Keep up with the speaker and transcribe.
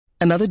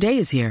Another day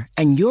is here,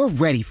 and you're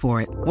ready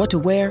for it. What to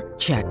wear?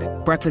 Check.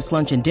 Breakfast,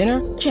 lunch, and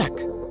dinner? Check.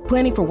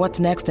 Planning for what's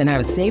next and how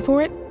to save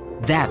for it?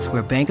 That's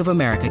where Bank of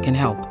America can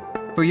help.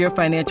 For your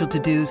financial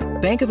to-dos,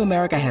 Bank of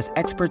America has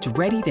experts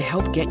ready to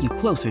help get you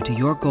closer to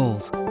your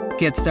goals.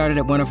 Get started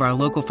at one of our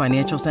local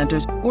financial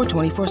centers or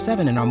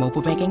 24/7 in our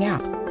mobile banking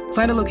app.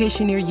 Find a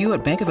location near you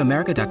at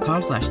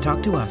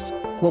bankofamerica.com/talktous.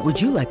 What would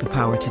you like the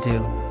power to do?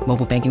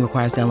 Mobile banking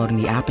requires downloading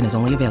the app and is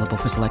only available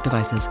for select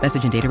devices.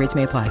 Message and data rates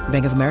may apply.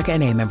 Bank of America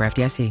N.A., member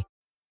FDIC.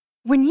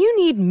 When you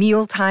need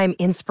mealtime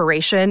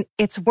inspiration,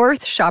 it's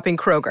worth shopping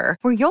Kroger,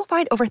 where you'll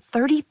find over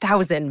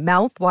 30,000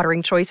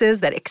 mouth-watering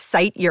choices that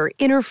excite your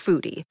inner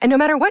foodie. And no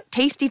matter what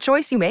tasty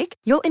choice you make,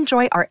 you'll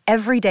enjoy our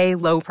everyday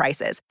low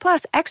prices,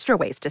 plus extra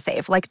ways to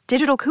save, like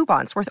digital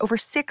coupons worth over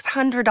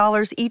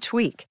 $600 each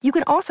week. You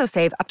can also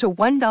save up to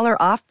 $1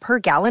 off per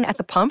gallon at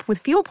the pump with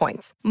fuel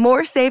points.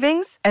 More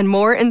savings and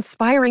more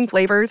inspiring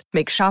flavors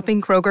make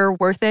shopping Kroger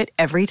worth it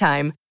every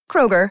time.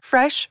 Kroger,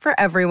 fresh for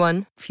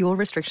everyone. Fuel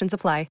restrictions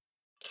apply.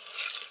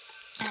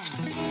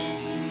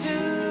 Tunes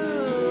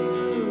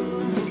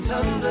and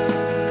tumblers.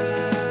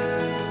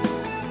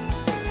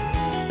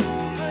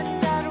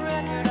 Put that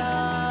record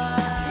on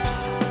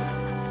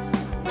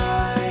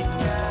right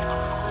now.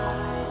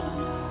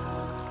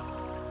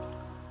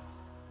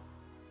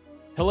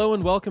 Hello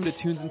and welcome to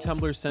Tunes and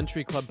Tumblers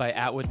Century Club by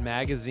Atwood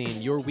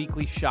Magazine, your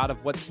weekly shot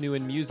of what's new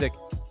in music.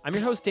 I'm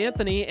your host,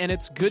 Anthony, and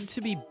it's good to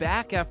be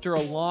back after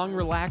a long,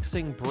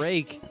 relaxing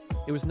break.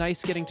 It was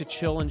nice getting to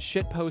chill and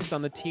shitpost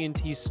on the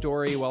TNT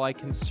story while I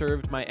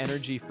conserved my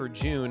energy for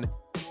June.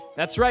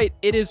 That's right,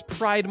 it is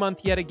Pride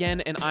Month yet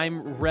again, and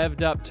I'm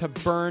revved up to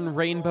burn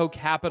rainbow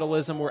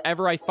capitalism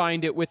wherever I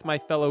find it with my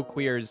fellow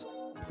queers.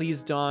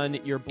 Please don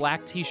your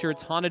black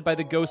t-shirts haunted by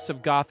the ghosts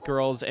of goth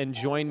girls and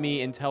join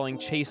me in telling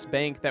Chase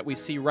Bank that we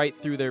see right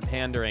through their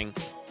pandering.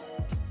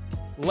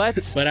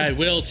 But I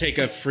will take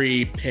a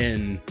free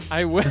pin.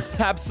 I will,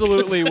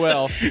 absolutely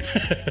will.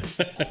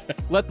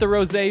 Let the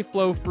rosé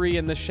flow free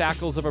in the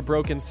shackles of a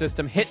broken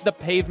system. Hit the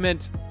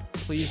pavement.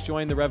 Please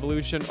join the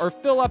revolution or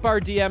fill up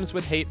our DMs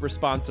with hate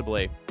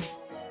responsibly.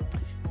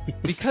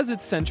 Because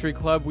it's Century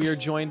Club, we are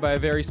joined by a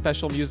very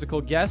special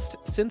musical guest.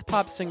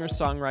 Synth-pop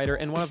singer-songwriter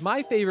and one of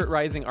my favorite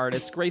rising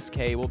artists, Grace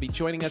K, will be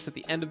joining us at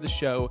the end of the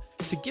show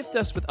to gift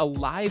us with a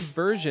live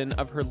version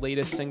of her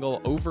latest single,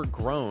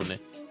 Overgrown.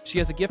 She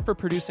has a gift for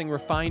producing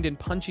refined and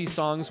punchy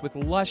songs with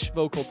lush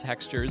vocal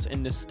textures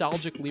and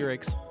nostalgic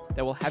lyrics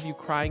that will have you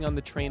crying on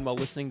the train while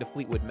listening to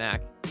Fleetwood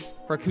Mac.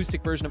 Her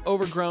acoustic version of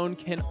Overgrown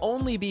can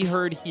only be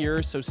heard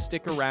here, so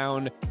stick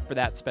around for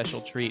that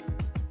special treat.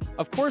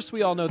 Of course,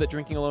 we all know that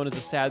drinking alone is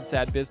a sad,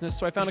 sad business,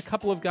 so I found a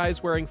couple of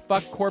guys wearing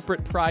Fuck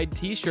Corporate Pride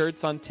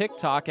t-shirts on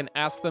TikTok and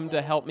asked them to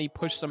help me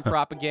push some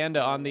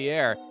propaganda on the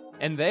air.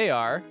 And they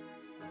are...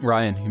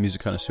 Ryan, your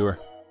music connoisseur.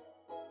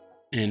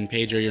 And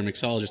Pedro, your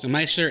mixologist. And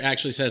my shirt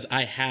actually says,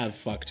 I have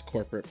fucked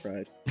corporate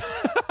pride.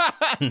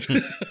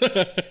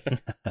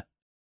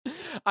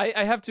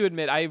 I have to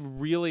admit, I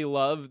really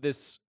love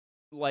this,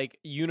 like,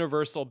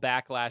 universal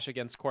backlash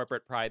against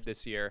corporate pride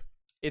this year.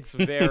 It's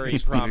very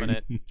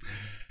prominent.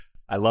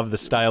 I love the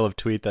style of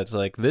tweet that's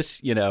like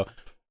this,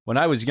 when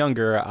I was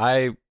younger,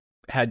 I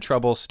had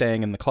trouble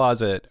staying in the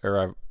closet, or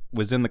I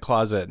was in the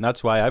closet, and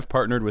that's why I've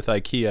partnered with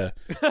IKEA.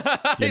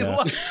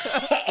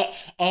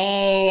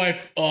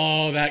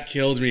 Oh, that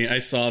killed me. I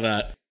saw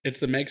that. It's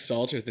the Meg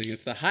Salter thing.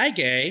 It's the hi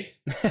gay.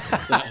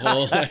 It's that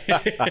whole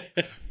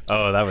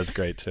Oh, that was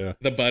great too.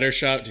 The butter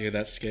shop, dude,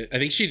 that's skit. I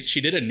think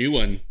she did a new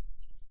one.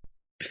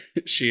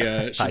 she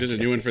did a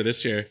new one for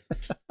this year.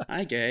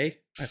 Hi gay.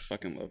 I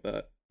fucking love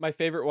that. My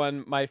favorite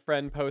one, my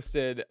friend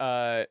posted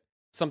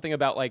something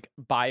about, like,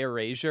 buy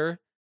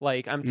erasure.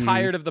 Like, I'm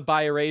tired of the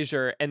buy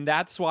erasure, and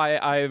that's why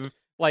I've,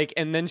 like,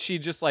 and then she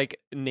just, like,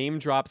 name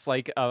drops,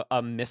 like,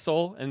 a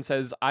missile and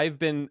says,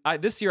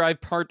 this year I've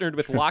partnered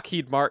with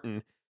Lockheed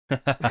Martin. I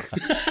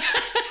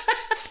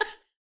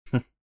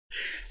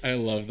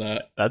love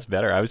that. That's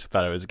better. I always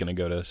thought I was going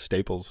to go to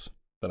Staples,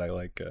 but I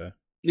like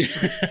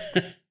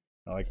I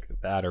like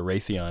that, or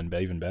Raytheon,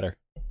 but even better.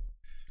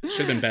 Should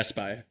have been Best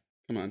Buy.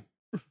 Come on.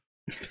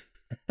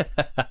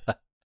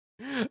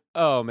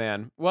 Oh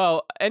man.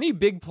 Well, any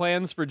big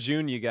plans for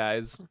June, you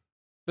guys?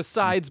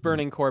 Besides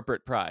burning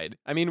corporate pride.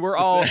 I mean, we're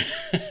all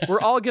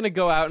going to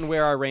go out and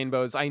wear our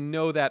rainbows. I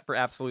know that for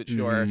absolute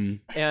sure.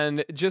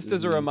 And just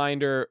as a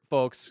reminder,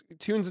 folks,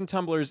 Tunes and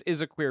Tumblers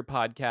is a queer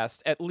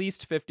podcast. At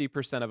least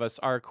 50% of us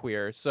are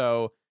queer.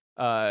 So,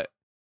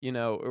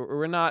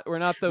 we're not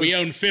those. We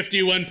own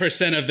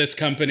 51% of this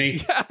company.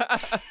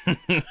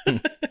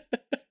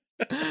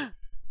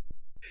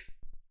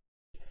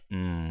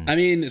 I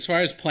mean, as far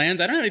as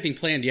plans, I don't have anything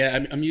planned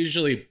yet. I'm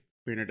usually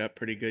greenered up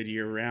pretty good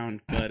year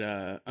round, but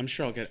I'm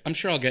sure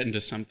I'll get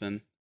into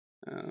something.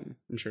 I'm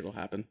sure it'll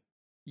happen.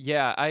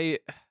 Yeah, I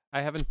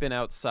haven't been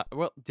outside.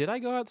 Well, did I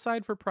go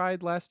outside for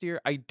Pride last year?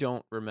 I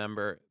don't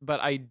remember, but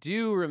I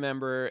do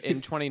remember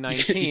in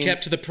 2019. You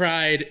kept the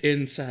pride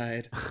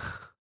inside.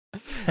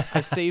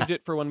 I saved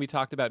it for when we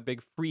talked about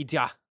Big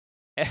Frida.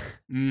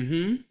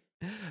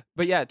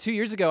 But yeah, 2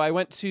 years ago, I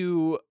went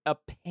to a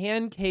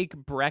pancake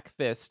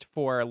breakfast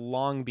for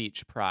Long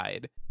Beach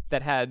Pride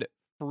that had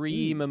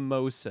free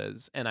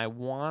mimosas, and I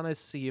want to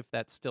see if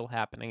that's still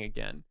happening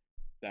again.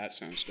 That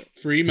sounds good.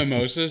 Free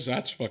mimosas?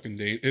 That's fucking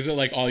dangerous. Is it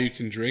like all you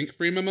can drink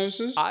free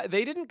mimosas?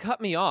 They didn't cut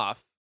me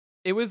off.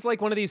 It was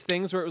like one of these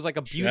things where it was like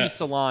a beauty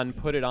salon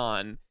put it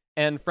on,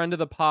 and friend of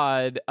the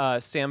pod,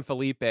 Sam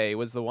Felipe,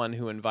 was the one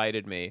who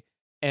invited me.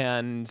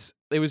 And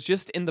it was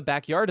just in the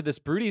backyard of this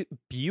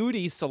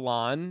beauty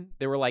salon.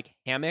 There were like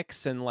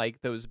hammocks and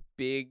like those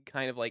big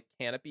kind of like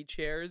canopy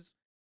chairs.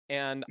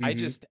 And I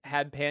just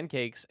had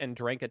pancakes and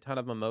drank a ton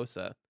of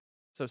mimosa.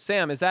 So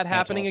Sam, is that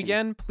happening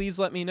again? Please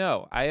let me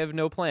know. I have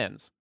no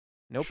plans.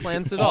 No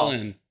plans at all.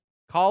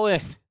 Call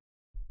in.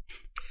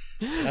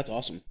 That's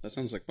awesome. That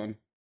sounds like fun.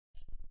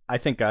 I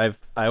think I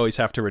always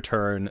have to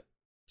return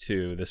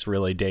to this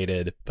really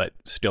dated but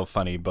still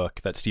funny book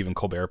that Stephen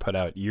Colbert put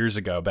out years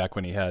ago, back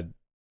when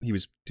he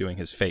was doing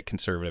his fake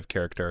conservative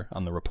character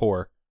on The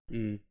Rapport.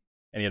 And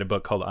he had a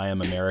book called I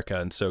Am America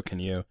and So Can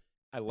You.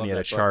 I love that. And he had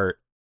a chart.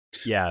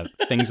 Yeah,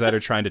 things that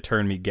are trying to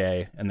turn me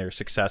gay and their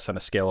success on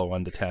a scale of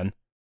 1 to 10.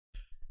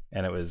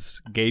 And it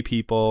was gay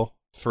people,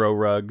 throw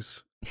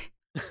rugs,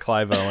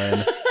 Clive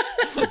Owen,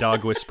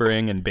 dog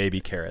whispering, and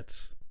baby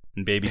carrots.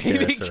 And baby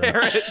carrots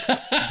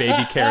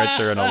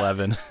are an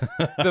 11.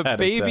 The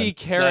baby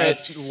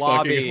carrots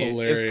lobby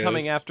is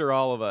coming after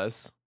all of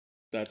us.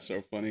 That's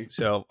so funny.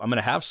 So I'm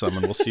gonna have some,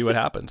 and we'll see what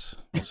happens.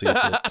 We'll see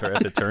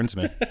if it turns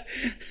me.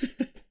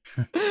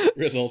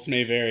 Results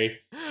may vary.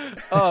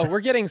 Oh, we're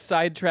getting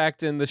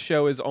sidetracked, and the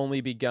show has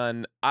only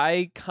begun.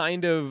 I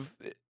kind of,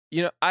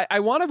 I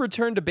want to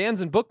return to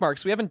bands and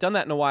bookmarks. We haven't done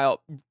that in a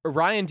while.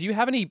 Ryan, do you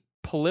have any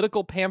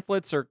political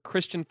pamphlets or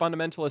Christian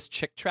fundamentalist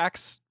chick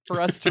tracts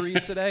for us to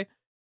read today?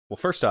 Well,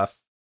 first off,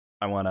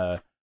 I want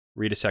to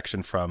read a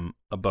section from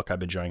a book I've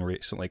been enjoying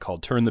recently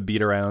called Turn the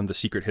Beat Around, The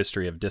Secret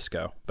History of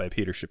Disco by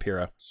Peter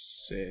Shapiro.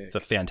 Sick. It's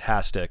a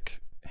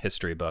fantastic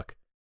history book,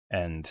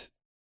 and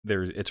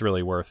it's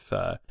really worth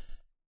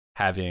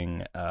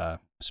having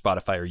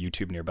Spotify or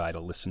YouTube nearby to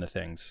listen to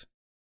things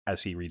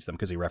as he reads them,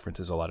 because he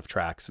references a lot of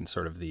tracks and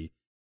sort of the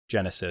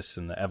genesis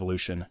and the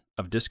evolution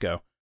of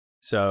disco.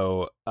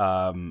 So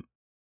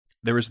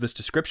there was this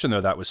description,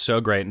 though, that was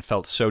so great and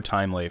felt so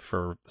timely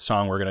for the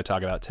song we're going to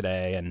talk about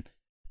today, and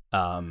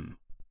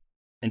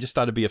just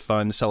thought it'd be a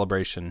fun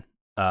celebration.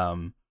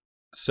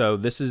 So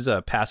this is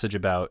a passage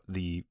about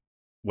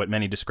what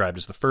many described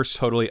as the first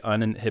totally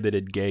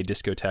uninhibited gay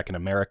discotheque in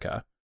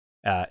America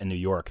in New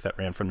York that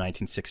ran from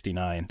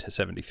 1969 to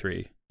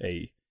 73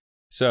 AE.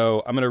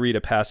 So I'm going to read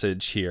a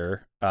passage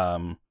here.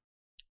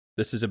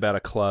 This is about a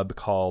club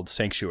called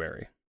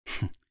Sanctuary.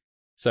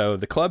 So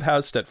the club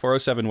housed at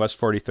 407 West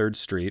 43rd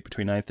Street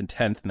between 9th and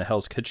 10th in the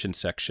Hell's Kitchen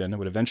section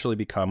would eventually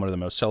become one of the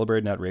most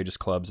celebrated and outrageous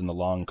clubs in the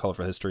long,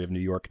 colorful history of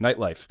New York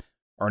nightlife.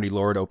 Arnie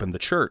Lord opened the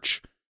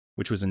Church,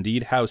 which was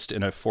indeed housed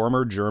in a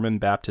former German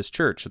Baptist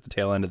church at the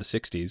tail end of the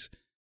 60s,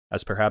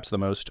 as perhaps the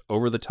most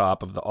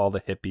over-the-top of all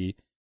the hippie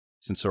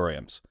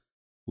sensoriums.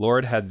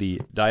 Lord had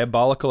the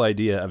diabolical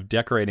idea of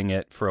decorating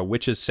it for a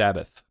witch's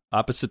Sabbath.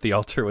 Opposite the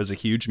altar was a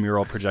huge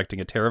mural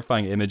projecting a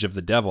terrifying image of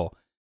the devil,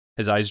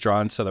 his eyes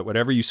drawn so that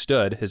wherever you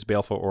stood, his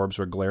baleful orbs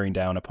were glaring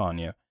down upon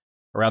you.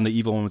 Around the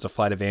evil one was a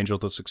flight of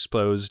angels with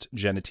exposed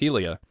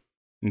genitalia,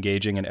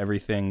 engaging in every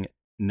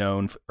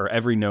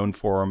known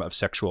form of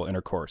sexual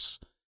intercourse.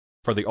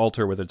 For the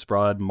altar, with its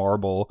broad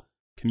marble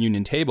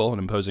communion table and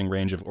imposing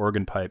range of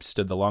organ pipes,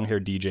 stood the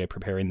long-haired DJ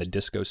preparing the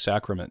disco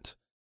sacrament.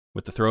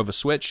 With the throw of a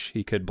switch,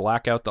 he could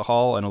black out the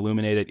hall and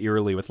illuminate it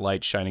eerily with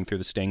light shining through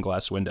the stained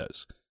glass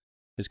windows.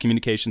 His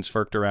communications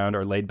forked around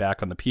or laid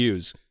back on the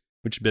pews,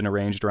 which had been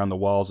arranged around the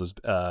walls as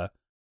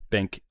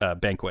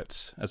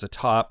banquets. As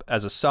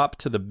a sop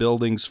to the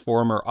building's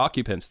former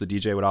occupants, the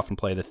DJ would often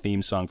play the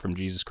theme song from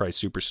Jesus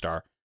Christ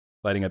Superstar,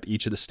 lighting up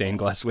each of the stained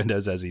glass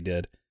windows as he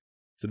did.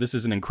 So this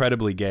is an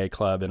incredibly gay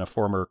club in a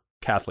former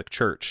Catholic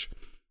church.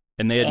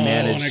 And they had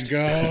managed...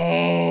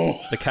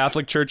 The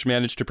Catholic Church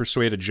managed to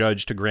persuade a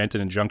judge to grant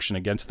an injunction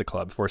against the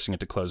club, forcing it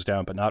to close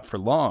down, but not for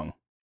long.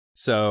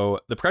 So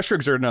the pressure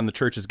exerted on the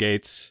church's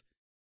gates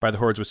by the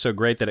hordes was so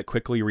great that it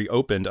quickly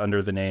reopened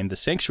under the name The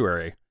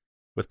Sanctuary,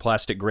 with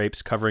plastic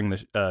grapes covering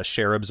the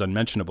cherub's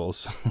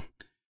unmentionables.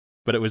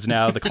 But it was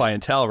now the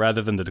clientele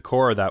rather than the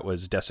decor that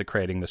was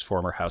desecrating this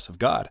former house of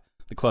God.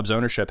 The club's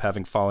ownership,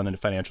 having fallen into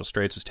financial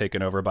straits, was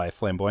taken over by a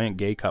flamboyant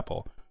gay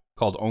couple,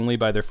 called only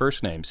by their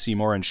first names,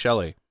 Seymour and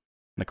Shelley,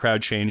 and the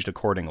crowd changed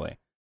accordingly.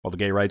 While the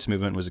gay rights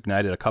movement was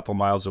ignited a couple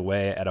miles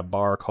away at a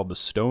bar called the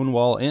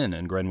Stonewall Inn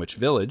in Greenwich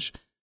Village,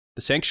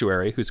 the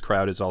Sanctuary, whose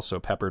crowd is also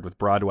peppered with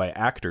Broadway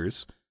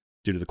actors,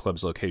 due to the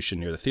club's location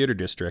near the theater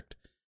district,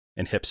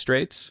 and hip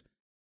straights,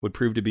 would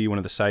prove to be one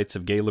of the sites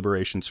of gay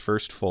liberation's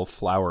first full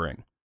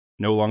flowering.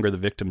 No longer the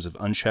victims of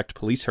unchecked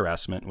police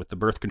harassment, with the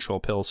birth control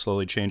pill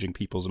slowly changing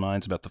people's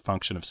minds about the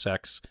function of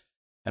sex,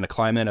 and a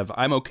climate of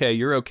I'm okay,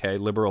 you're okay,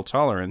 liberal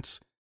tolerance,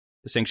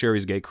 the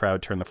Sanctuary's gay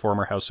crowd turned the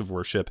former house of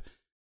worship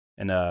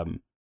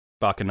and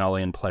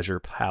Bacchanalian pleasure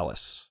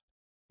palace.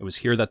 It was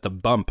here that the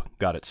bump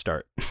got its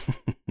start.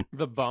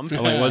 The bump?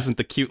 Well, it wasn't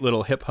the cute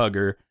little hip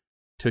hugger,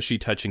 tushy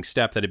touching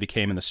step that it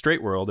became in the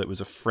straight world. It was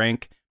a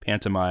frank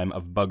pantomime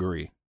of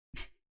buggery.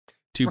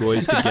 Two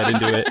boys could get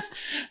into it.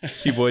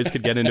 Two boys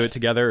could get into it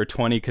together, or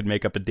 20 could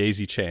make up a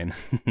daisy chain.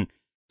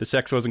 The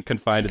sex wasn't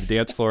confined to the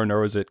dance floor,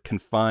 nor was it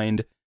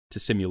confined to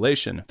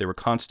simulation. There were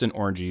constant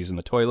orgies in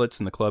the toilets,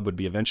 and the club would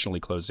be eventually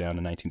closed down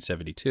in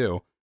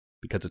 1972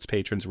 because its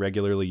patrons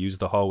regularly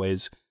used the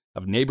hallways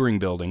of neighboring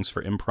buildings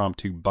for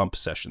impromptu bump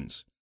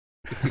sessions.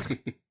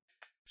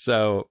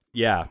 So,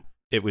 yeah,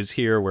 it was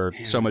here where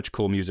so much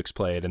cool music's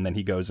played, and then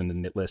he goes in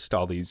and lists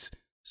all these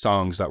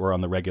songs that were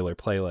on the regular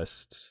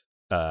playlists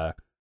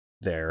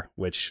there,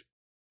 which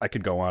I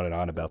could go on and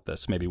on about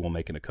this. Maybe we'll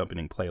make an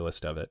accompanying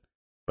playlist of it.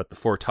 But the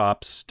Four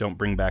Tops, Don't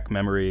Bring Back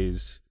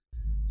Memories,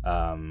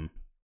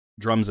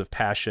 Drums of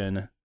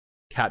Passion,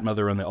 Cat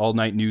Mother and the All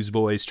Night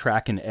Newsboys,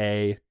 Track and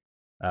A,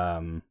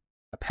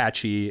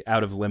 Apache,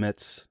 Out of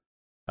Limits,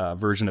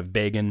 version of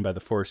Beggin' by the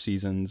Four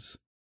Seasons.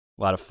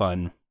 A lot of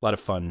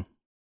fun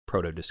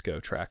proto-disco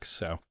tracks.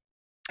 So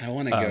I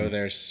want to go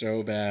there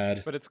so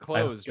bad. But it's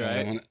closed,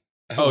 right?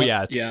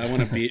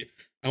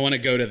 I want to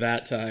go to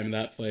that time,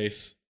 that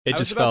place. It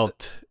just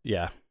felt,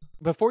 yeah.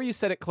 Before you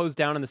said it closed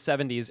down in the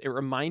 70s, it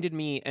reminded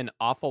me an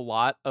awful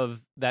lot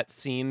of that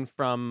scene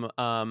from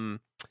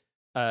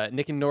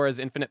Nick and Nora's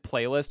Infinite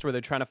Playlist where they're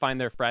trying to find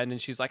their friend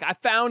and she's like, I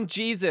found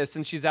Jesus,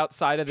 and she's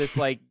outside of this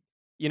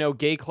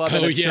gay club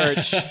in a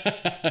church.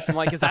 I'm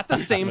like, is that the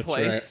same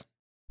place?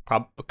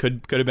 Right.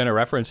 Could have been a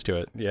reference to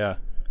it, yeah.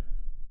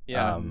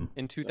 Yeah,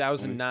 in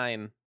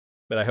 2009.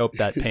 But I hope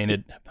that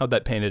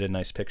painted a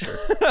nice picture.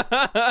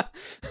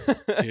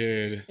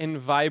 Dude. In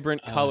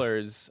vibrant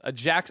colors.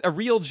 A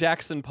real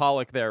Jackson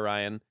Pollock there,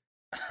 Ryan.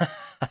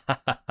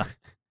 I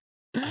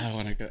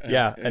want to go.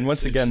 Yeah, and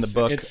once again, the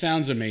book. It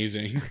sounds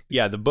amazing.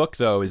 Yeah, the book,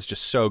 though, is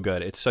just so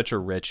good. It's such a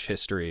rich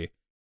history.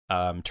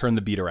 Turn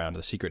the Beat Around,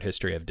 The Secret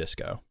History of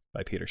Disco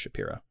by Peter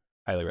Shapiro.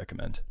 Highly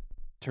recommend.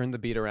 Turn the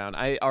Beat Around.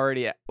 I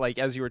already,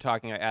 as you were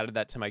talking, I added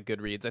that to my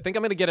Goodreads. I think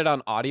I'm going to get it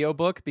on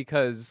audiobook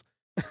because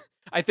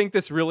I think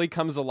this really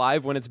comes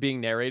alive when it's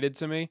being narrated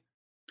to me.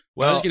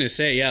 Well, I was going to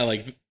say, yeah,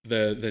 like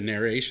the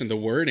narration, the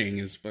wording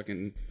is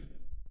fucking,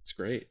 it's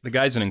great. The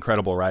guy's an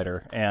incredible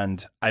writer,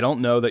 and I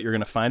don't know that you're going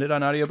to find it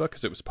on audiobook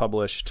because it was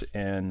published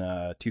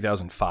in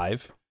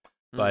 2005,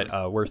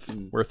 but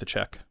worth a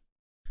check.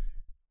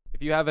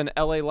 If you have an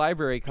LA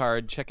library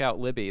card, check out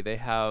Libby. They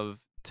have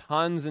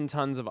tons and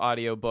tons of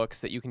audiobooks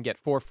that you can get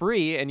for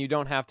free, and you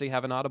don't have to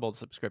have an Audible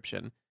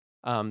subscription.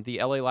 The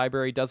LA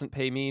library doesn't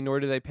pay me, nor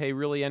do they pay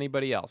really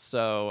anybody else.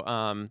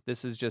 So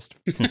this is just...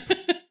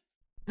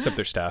 Except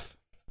their staff.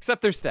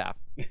 Except their staff.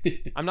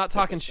 I'm not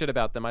talking shit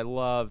about them. I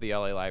love the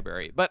LA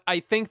library. But I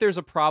think there's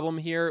a problem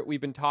here.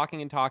 We've been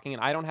talking, and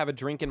I don't have a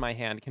drink in my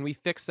hand. Can we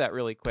fix that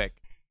really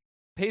quick?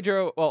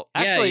 Pedro, well,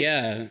 actually,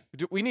 yeah.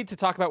 We need to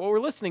talk about what we're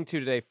listening to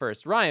today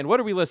first. Ryan, what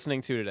are we listening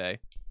to today?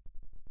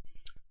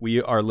 We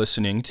are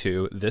listening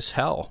to This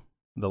Hell,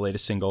 the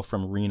latest single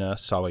from Rina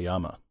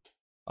Sawayama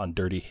on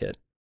Dirty Hit.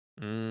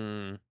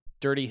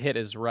 Dirty Hit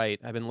is right.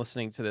 I've been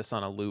listening to this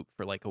on a loop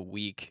for like a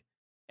week.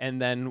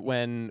 And then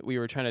when we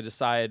were trying to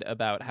decide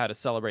about how to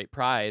celebrate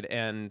Pride,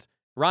 and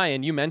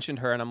Ryan, you mentioned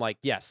her, and I'm like,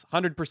 yes,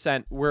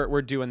 100%,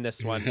 we're doing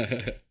this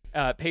one.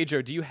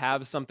 Pedro, do you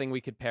have something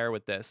we could pair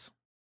with this?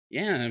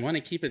 Yeah, I want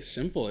to keep it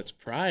simple. It's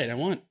Pride. I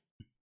want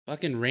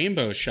fucking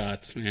rainbow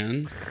shots,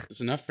 man.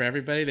 It's enough for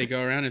everybody. They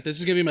go around. If this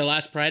is going to be my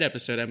last Pride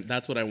episode,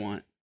 that's what I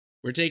want.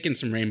 We're taking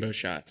some rainbow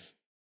shots.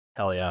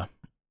 Hell yeah.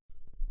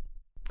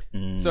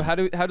 So how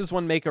does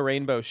one make a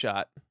rainbow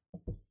shot?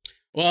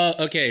 Well,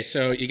 okay,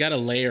 so you got to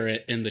layer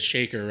it in the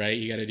shaker, right?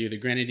 You got to do the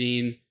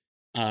grenadine,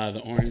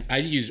 the orange. I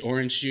use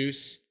orange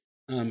juice,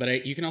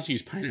 but you can also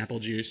use pineapple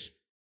juice.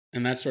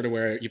 And that's sort of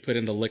where you put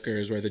in the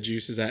liquors, where the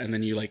juice is at, and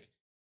then you like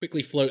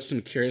quickly float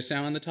some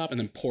curacao on the top and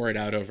then pour it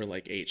out over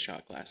like 8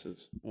 shot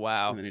glasses.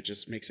 Wow. And then it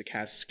just makes a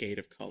cascade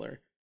of color.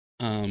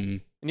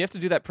 And you have to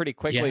do that pretty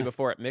quickly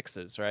before it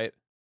mixes, right?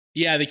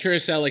 Yeah, the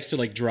curacao likes to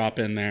like drop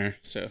in there,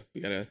 so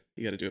you gotta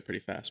do it pretty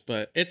fast.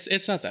 But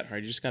it's not that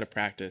hard. You just gotta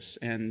practice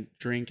and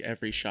drink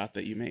every shot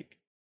that you make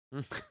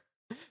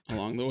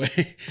along the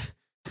way.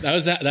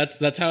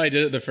 That's how I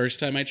did it the first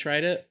time I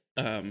tried it,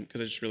 because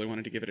I just really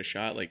wanted to give it a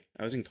shot. Like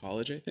I was in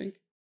college, I think,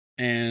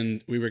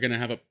 and we were gonna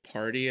have a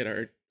party at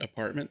our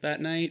apartment that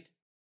night,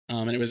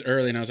 and it was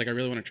early, and I was like, I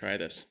really want to try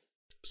this.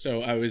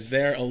 So I was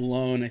there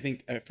alone.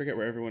 I forget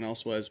where everyone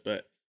else was,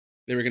 but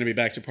they were going to be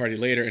back to party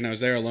later, and I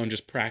was there alone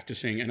just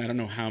practicing, and I don't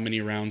know how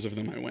many rounds of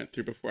them I went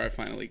through before I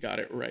finally got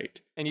it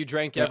right. And you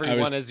drank every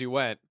one as you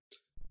went.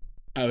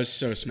 I was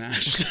so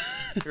smashed.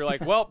 You're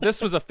like, well,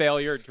 this was a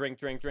failure. Drink.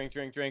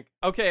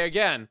 Okay,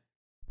 again.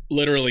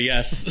 Literally,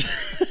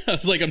 yes. I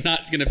was like, I'm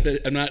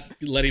not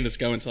letting this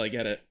go until I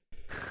get it.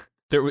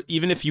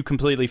 Even if you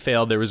completely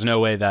failed, there was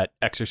no way that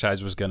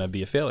exercise was going to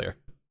be a failure.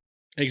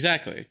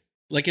 Exactly.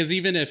 Like, as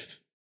even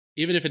if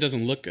it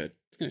doesn't look good,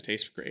 it's going to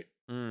taste great.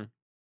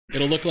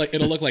 It'll look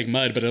like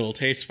mud, but it'll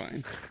taste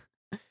fine.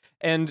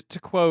 And to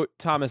quote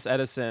Thomas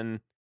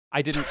Edison,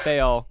 I didn't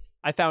fail.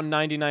 I found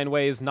 99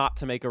 ways not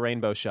to make a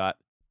rainbow shot.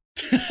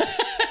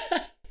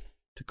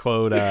 To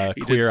quote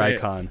He did queer say it.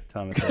 icon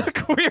Thomas Edison.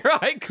 Queer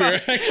icon.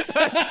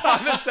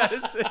 Thomas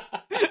Edison.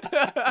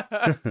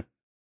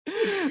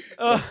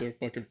 That's so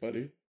fucking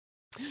funny.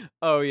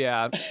 Oh,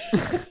 yeah.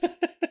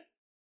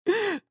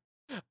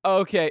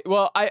 Okay,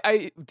 well,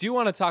 I do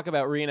want to talk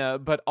about Rina,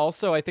 but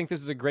also I think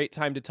this is a great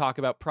time to talk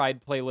about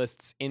Pride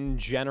playlists in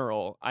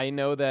general. I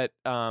know that,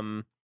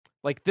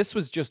 like, this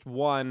was just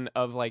one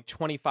of, like,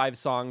 25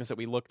 songs that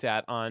we looked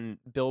at on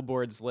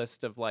Billboard's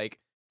list of, like,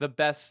 the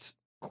best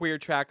queer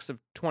tracks of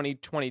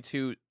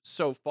 2022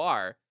 so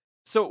far.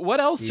 So what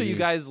else are you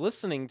guys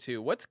listening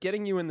to? What's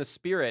getting you in the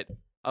spirit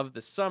of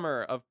the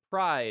summer, of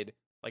Pride?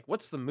 Like,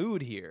 what's the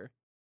mood here?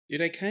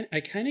 Dude, I kind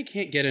of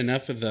can't get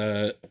enough of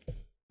the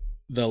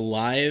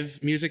live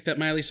music that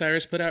Miley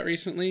Cyrus put out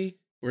recently,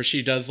 where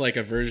she does like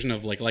a version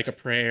of like a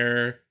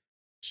prayer.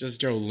 She does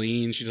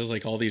Jolene. She does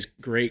like all these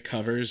great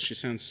covers. She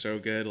sounds so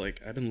good.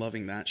 Like, I've been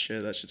loving that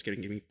shit. That shit's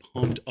getting me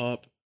pumped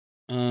up.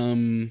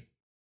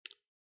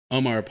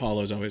 Omar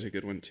Apollo is always a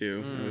good one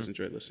too. I always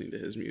enjoyed listening to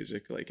his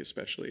music, like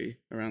especially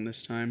around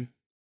this time.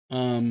 Yeah.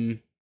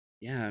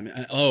 I mean,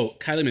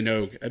 Kylie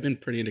Minogue. I've been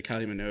pretty into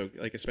Kylie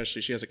Minogue. Like,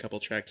 especially she has a couple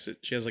tracks.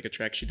 She has like a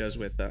track she does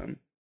with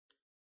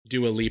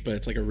Dua Lipa.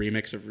 It's like a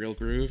remix of Real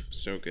Groove.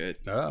 So good.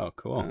 Oh,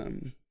 cool.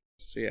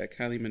 So yeah,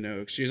 Kylie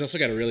Minogue. She's also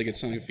got a really good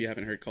song, if you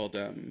haven't heard, called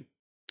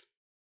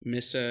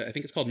Miss. I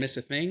think it's called Miss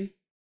a Thing.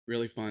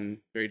 Really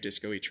fun, very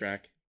disco-y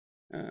track.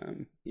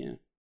 Yeah.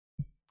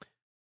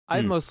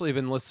 I've mostly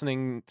been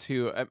listening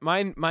to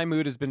my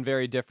mood has been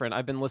very different.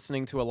 I've been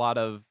listening to a lot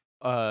of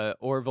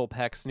Orville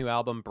Peck's new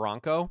album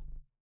Bronco.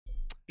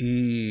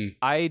 Pony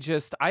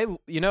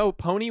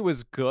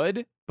was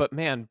good, but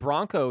man,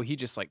 Bronco, he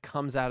just like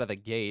comes out of the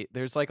gate.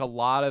 There's like a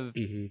lot of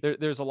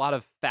there's a lot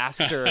of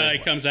faster. He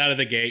comes out of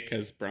the gate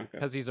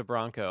because he's a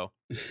Bronco.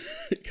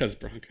 Because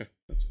Bronco.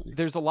 That's funny.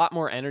 There's a lot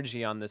more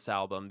energy on this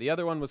album. The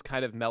other one was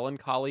kind of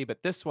melancholy,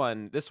 but this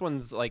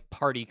one's like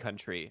party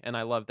country, and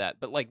I love that.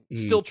 But like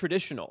still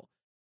traditional.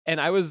 And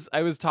I was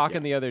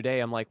talking the other day.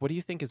 I'm like, what do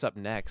you think is up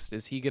next?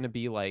 Is he gonna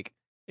be like?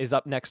 Is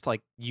up next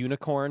like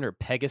Unicorn or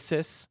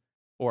Pegasus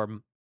or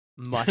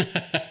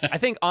I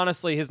think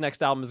honestly his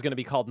next album is gonna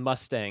be called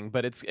Mustang,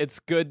 but it's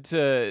good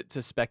to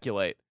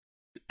speculate.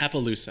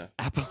 Appaloosa.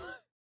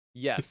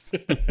 Yes.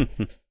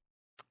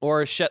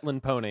 Or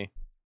Shetland Pony.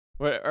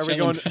 What are we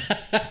going?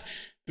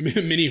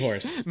 Mini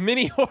Horse.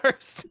 Mini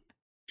Horse.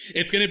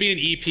 It's going to be an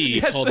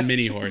EP called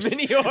Mini Horse.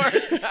 Mini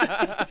Horse.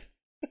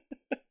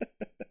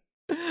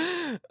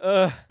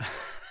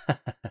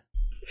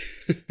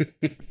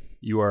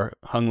 You are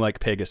hung like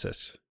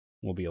Pegasus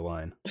will be a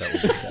line that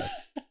will be said.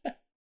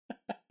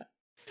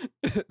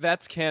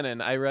 That's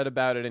canon. I read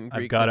about it in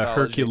Greek I've got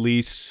mythology.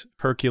 a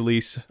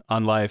Hercules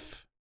on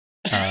life.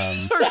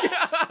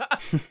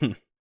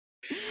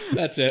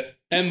 That's it.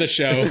 End the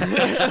show.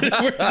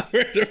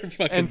 we're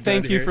fucking And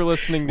thank done you here. for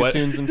listening to What?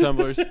 Tunes and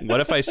Tumblers. What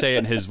if I say it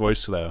in his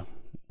voice though?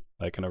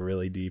 Like in a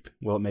really deep.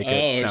 Will it make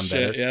it sound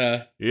shit,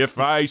 better? Yeah. If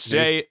I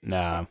say it,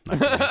 nah, I'm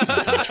not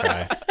gonna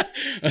try.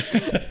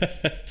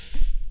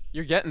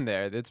 You're getting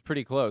there. It's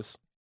pretty close.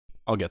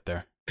 I'll get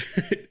there.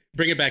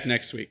 Bring it back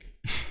next week.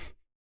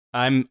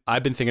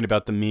 I've been thinking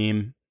about the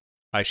meme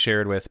I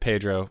shared with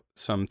Pedro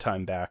some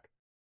time back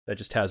that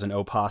just has an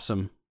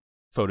opossum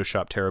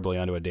photoshopped terribly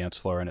onto a dance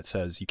floor, and it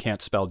says, "You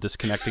can't spell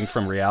disconnecting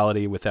from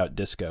reality without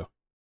disco."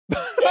 I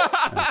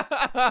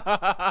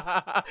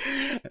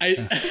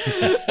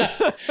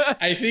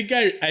think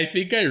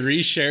I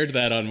reshared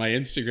that on my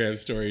Instagram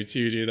story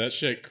too, dude. That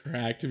shit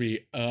cracked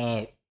me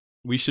up.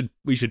 We should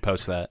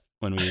post that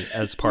when we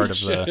as part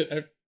of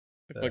the.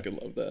 I fucking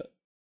love that.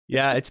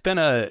 Yeah, it's been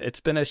a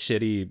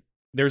shitty.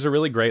 There's a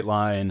really great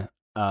line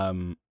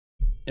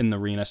in the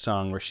Rina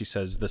song where she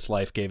says, "This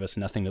life gave us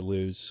nothing to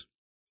lose,"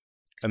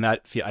 and I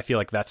feel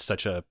like that's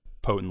such a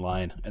potent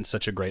line and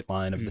such a great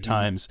line of the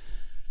times.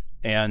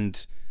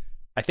 And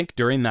I think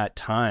during that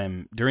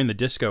time, during the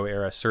disco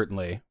era,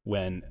 certainly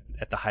when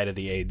at the height of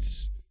the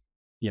AIDS,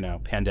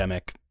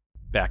 pandemic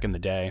back in the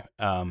day,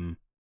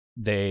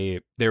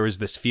 there was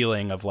this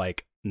feeling of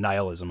like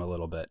nihilism a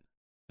little bit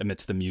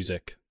amidst the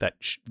music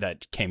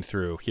that came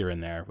through here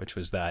and there, which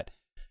was that,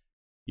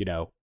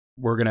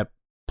 we're going to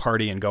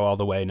party and go all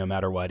the way no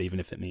matter what, even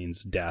if it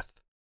means death.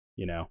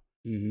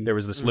 There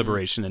was this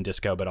liberation in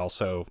disco, but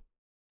also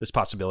this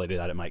possibility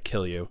that it might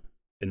kill you.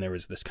 And there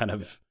was this kind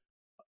of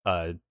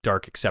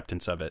dark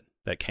acceptance of it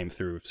that came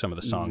through some of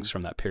the songs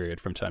from that period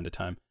from time to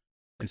time.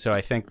 And so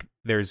I think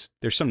there's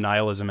some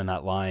nihilism in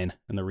that line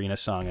in the Rina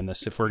song, and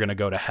this, if we're going to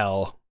go to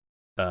hell,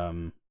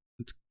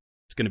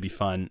 it's going to be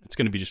fun. It's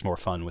going to be just more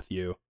fun with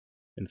you.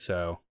 And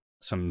so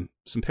some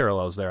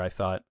parallels there, I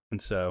thought.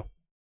 And so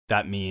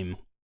that meme,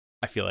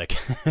 I feel like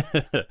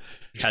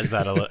has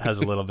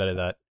a little bit of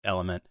that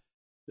element.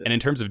 And in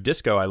terms of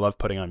disco, I love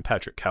putting on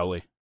Patrick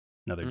Cowley,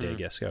 another day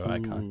disco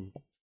icon,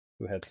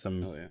 who had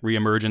some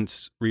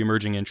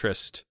reemerging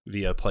interest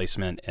via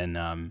placement in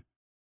the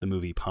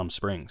movie Palm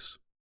Springs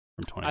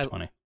from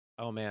 2020.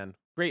 Oh man,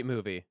 great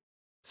movie.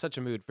 Such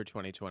a mood for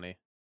 2020.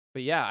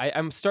 But yeah,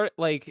 I'm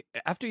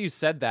after you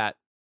said that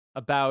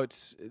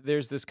about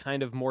there's this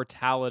kind of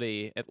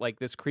mortality, like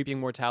this creeping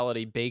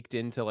mortality baked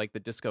into like the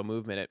disco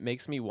movement. It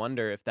makes me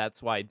wonder if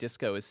that's why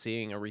disco is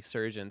seeing a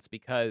resurgence,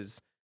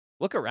 because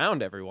look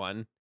around,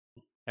 everyone.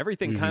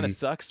 Everything kind of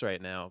sucks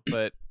right now,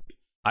 but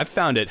I've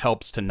found it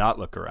helps to not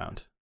look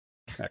around,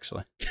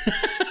 actually.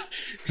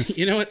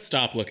 You know what?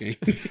 Stop looking.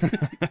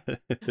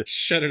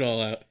 Shut it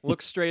all out.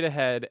 look straight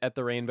ahead at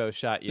the rainbow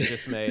shot you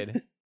just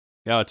made.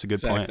 Yeah, it's a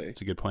good point. Exactly.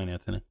 It's a good point,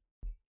 Anthony.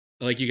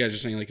 Like you guys are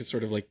saying, like it's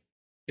sort of like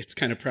it's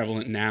kind of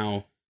prevalent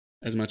now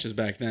as much as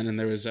back then. And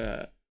there was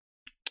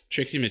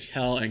Trixie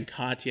Mattel and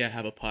Katya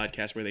have a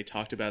podcast where they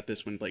talked about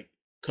this when like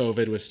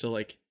COVID was still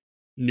like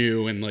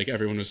new and like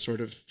everyone was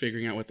sort of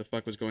figuring out what the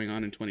fuck was going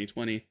on in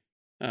 2020.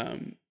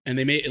 And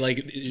they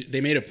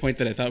made a point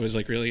that I thought was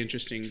like really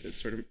interesting that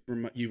sort of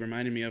you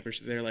reminded me of. Where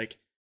they're like,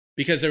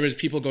 because there was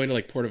people going to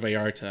like Puerto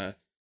Vallarta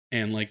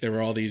and like there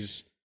were all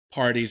these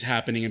parties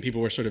happening and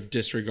people were sort of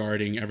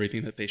disregarding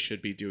everything that they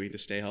should be doing to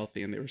stay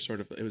healthy. And they were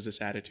it was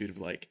this attitude of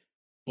like,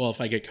 well, if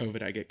I get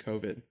COVID, I get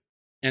COVID.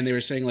 And they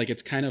were saying like,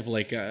 it's kind of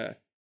like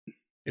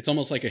it's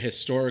almost like a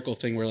historical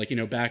thing where like, you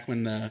know, back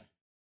when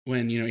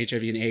you know,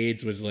 HIV and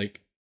AIDS was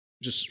like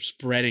just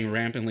spreading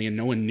rampantly and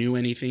no one knew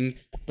anything.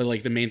 But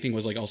like the main thing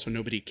was like also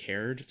nobody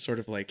cared. Sort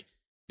of like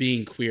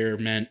being queer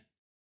meant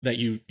that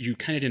you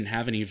kind of didn't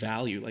have any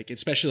value, like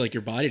especially like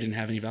your body didn't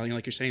have any value.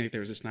 Like you're saying, like there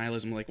was this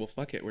nihilism, like, well,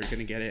 fuck it, we're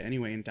gonna get it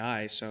anyway and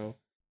die, so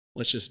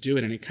let's just do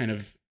it. And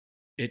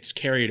it's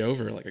carried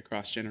over like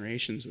across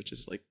generations, which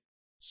is like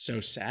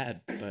so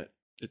sad, but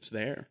it's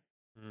there.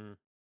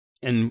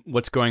 And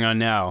what's going on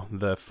now?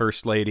 The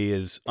First Lady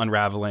is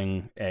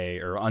unveiling a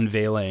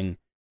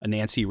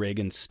Nancy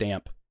Reagan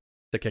stamp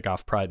to kick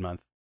off Pride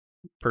Month.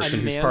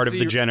 Person who's part of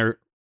the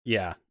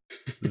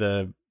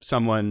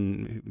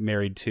someone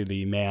married to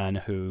the man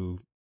who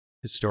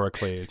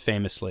historically,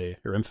 famously,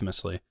 or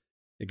infamously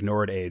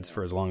ignored AIDS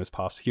for as long as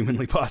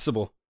humanly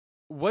possible.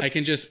 I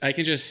can just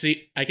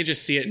see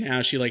it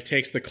now. She like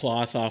takes the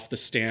cloth off the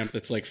stamp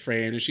that's like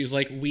framed, and she's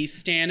like, "We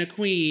stan a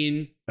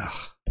queen."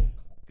 Ugh.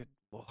 Good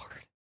Lord.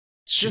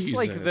 Jesus. Just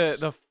like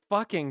the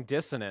fucking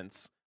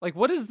dissonance. Like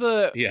what is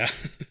the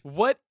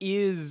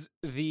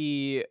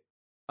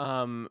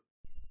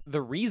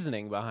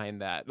reasoning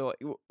behind that?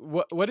 Like,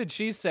 what did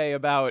she say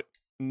about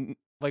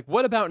like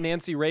what about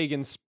Nancy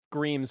Reagan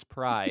screams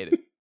pride?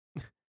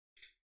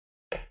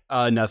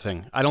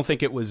 Nothing. I don't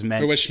think it was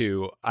meant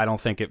to. I don't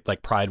think it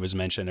like pride was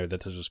mentioned or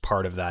that this was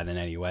part of that in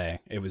any way.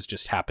 It was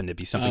just happened to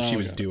be something she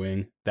was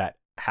doing that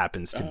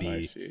happens to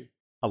be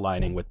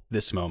aligning with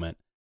this moment.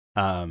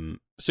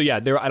 So yeah,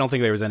 I don't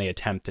think there was any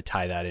attempt to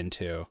tie that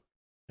into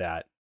that.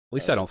 At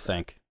least I don't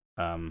think.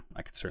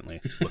 I could certainly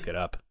look it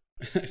up.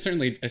 I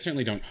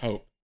certainly don't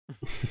hope.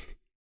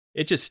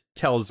 It just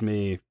tells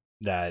me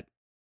that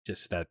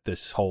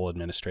this whole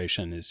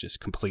administration is just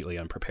completely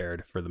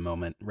unprepared for the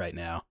moment right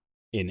now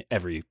in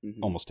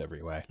almost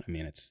every way. I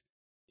mean, it's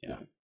It's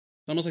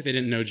almost like they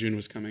didn't know June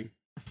was coming.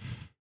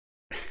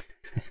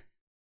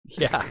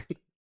 Yeah.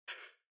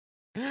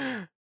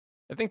 I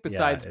think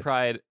besides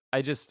Pride,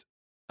 I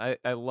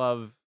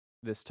love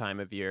this time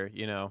of year,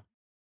 you know.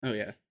 Oh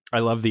yeah. I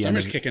love the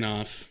summer's kicking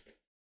off.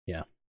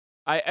 Yeah.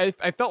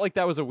 I felt like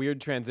that was a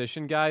weird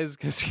transition, guys,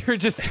 because you're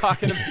just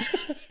talking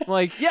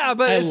like, yeah,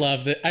 but I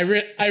love it.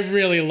 I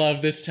really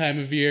love this time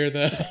of year,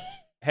 though.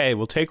 Hey,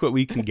 we'll take what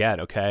we can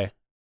get, okay?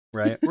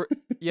 Right?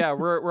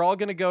 We're all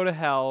gonna go to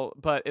hell,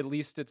 but at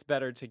least it's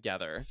better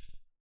together.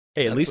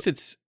 Hey, at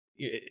least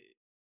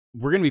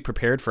we're gonna be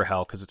prepared for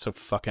hell because it's so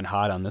fucking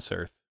hot on this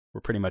earth.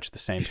 We're pretty much the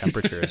same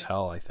temperature as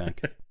hell, I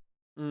think.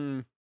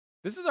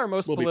 This is our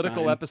most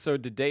political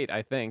episode to date,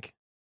 I think.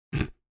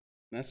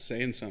 That's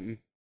saying something.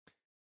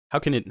 How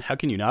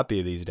can you not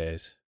be these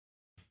days?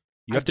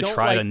 You have to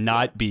try to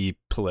not be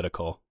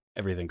political.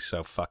 Everything's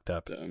so fucked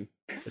up.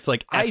 It's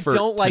like effort I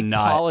don't like to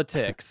not...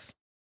 politics.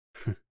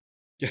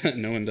 Yeah,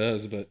 no one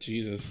does, but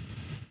Jesus.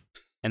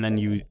 And then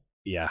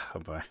oh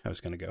boy, I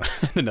was gonna go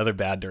in another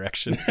bad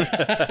direction.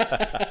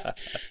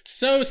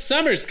 So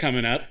summer's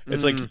coming up.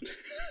 It's like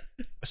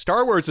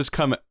Star Wars is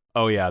coming.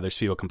 Oh yeah, there's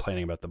people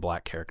complaining about the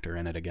black character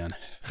in it again.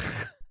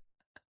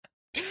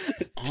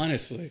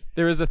 Honestly,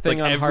 there is a thing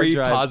like on every hard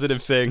drive.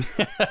 positive thing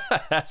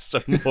has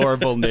some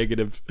horrible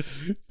negative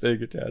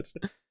thing attached.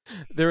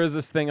 There is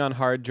this thing on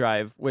hard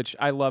drive, which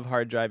I love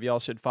hard drive. Y'all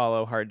should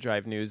follow hard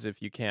drive news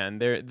if you can.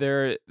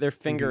 Their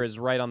finger is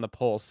right on the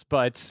pulse,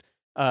 but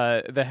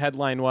the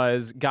headline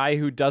was guy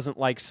who doesn't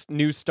like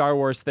new Star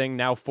Wars thing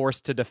now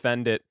forced to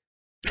defend it.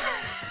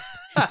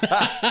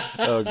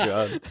 Oh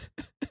god.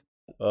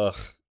 Ugh.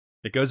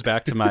 It goes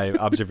back to my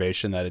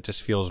observation that it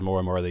just feels more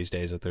and more these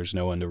days that there's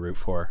no one to root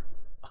for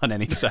on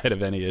any side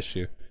of any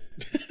issue.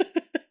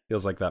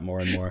 Feels like that more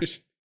and more.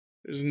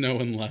 There's no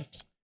one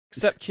left.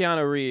 Except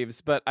Keanu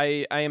Reeves, but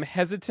I am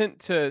hesitant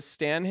to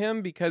stan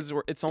him because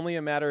it's only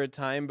a matter of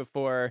time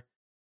before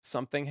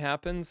something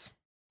happens.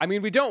 I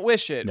mean, we don't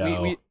wish it.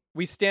 No.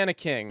 We stan a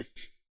king,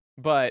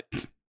 but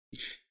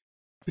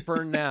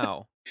for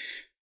now.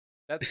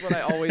 That's what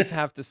I always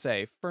have to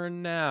say. For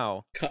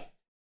now.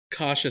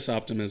 Cautious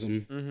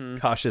optimism. Mm-hmm.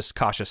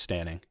 Cautious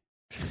standing.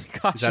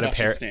 Cautious.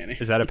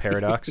 Is that a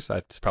paradox?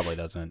 That probably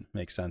doesn't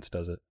make sense,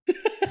 does it?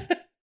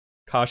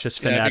 Cautious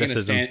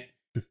fanaticism.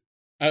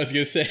 I was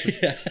gonna say,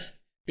 yeah. I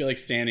feel like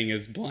standing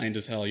is blind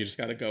as hell. You just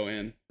got to go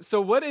in.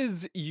 So what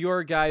is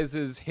your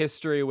guys'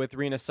 history with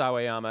Rina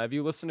Sawayama? Have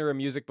you listened to her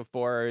music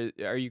before,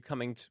 or are you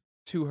coming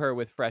to her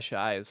with fresh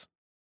eyes?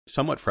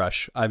 Somewhat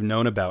fresh. I've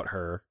known about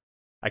her.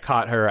 I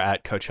caught her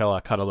at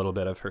Coachella, caught a little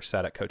bit of her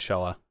set at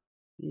Coachella.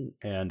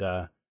 And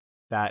and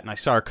I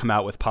saw her come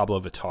out with Pablo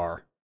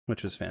Vittar,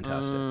 which was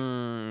fantastic.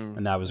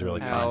 And that was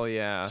really fun. Hell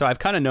yeah. So I've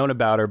kind of known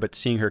about her, but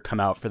seeing her come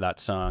out for that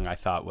song, I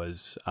thought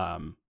was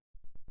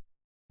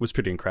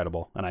pretty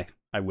incredible. And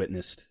I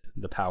witnessed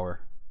the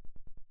power.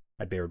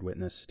 I bared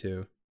witness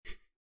to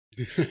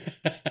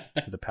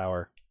the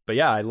power. But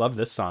yeah, I love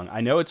this song.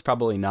 I know it's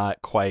probably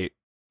not quite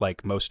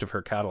like most of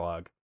her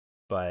catalog,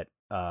 but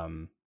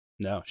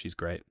no, she's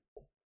great.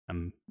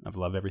 I've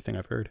loved everything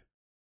I've heard.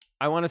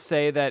 I want to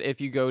say that if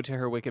you go to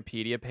her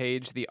Wikipedia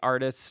page, the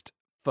artist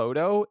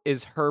photo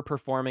is her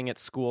performing at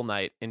School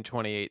Night in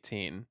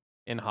 2018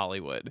 in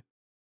Hollywood,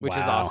 which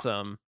is Wow.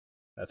 awesome.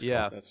 That's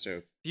Yeah. cool. That's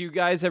dope. If you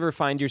guys ever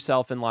find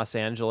yourself in Los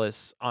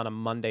Angeles on a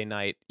Monday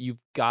night, you've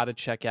got to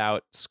check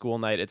out School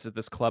Night. It's at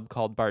this club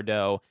called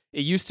Bardot.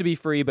 It used to be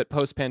free, but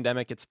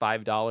post-pandemic, it's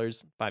 $5.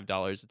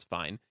 $5, it's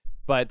fine.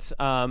 But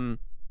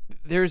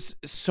there's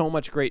so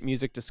much great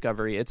music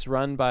discovery. It's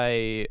run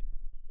by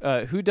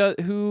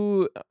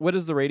what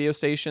is the radio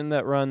station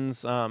that runs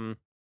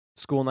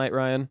School Night,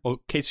 Ryan?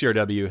 Well,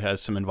 KCRW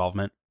has some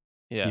involvement,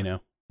 Yeah.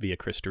 Via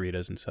Chris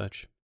Doritas and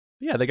such.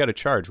 Yeah, they got to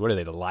charge. What are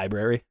they, the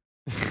library?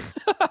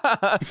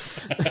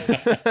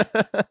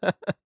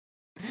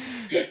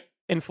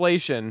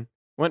 Inflation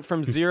went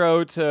from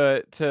 0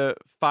 to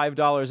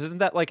 $5. Isn't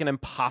that like an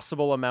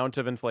impossible amount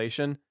of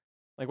inflation?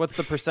 Like, what's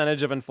the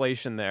percentage of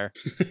inflation there?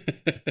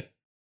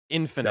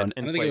 Infinite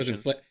I don't think it was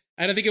inflation.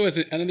 I don't think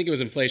it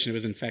was inflation. It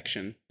was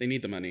infection. They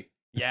need the money.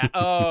 Yeah.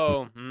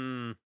 Oh,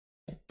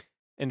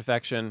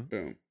 infection.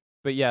 Boom.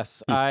 But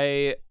yes,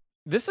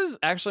 this is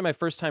actually my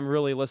first time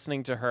really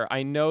listening to her.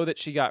 I know that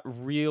she got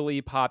really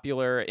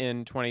popular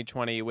in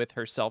 2020 with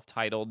her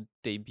self-titled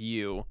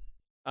debut.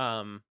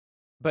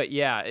 But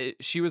yeah,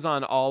 she was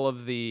on all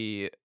of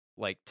the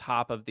like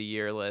top of the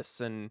year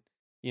lists, and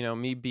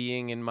me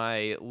being in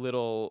my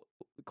little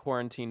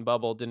quarantine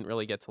bubble didn't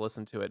really get to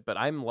listen to it, but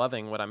I'm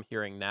loving what I'm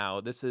hearing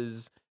now. This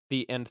is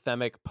the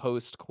anthemic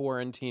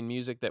post-quarantine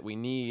music that we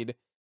need.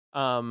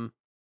 And,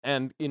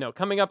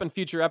 coming up in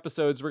future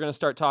episodes, we're going to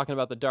start talking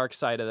about the dark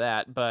side of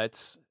that,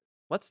 but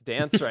let's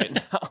dance right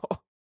now.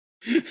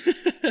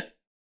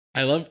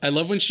 I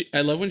love when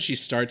she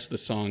starts the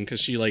song,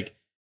 because she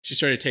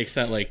sort of takes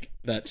that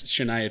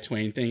Shania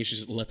Twain thing. She's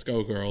just, let's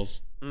go,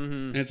 girls. Mm-hmm.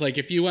 And it's like,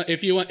 if you want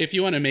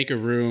to make a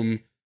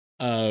room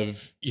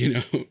of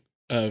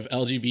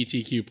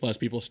LGBTQ plus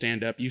people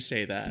stand up, you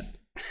say that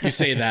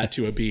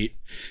to a beat.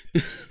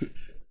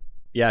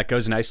 Yeah, it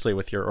goes nicely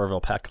with your Orville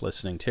Peck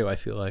listening too, I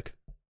feel like.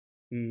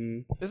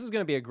 Mm-hmm. This is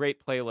going to be a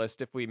great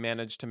playlist if we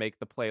manage to make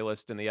the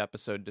playlist in the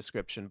episode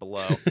description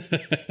below.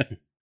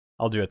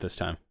 I'll do it this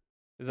time.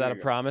 Is that a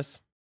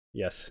promise?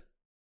 Yes.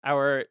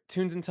 Our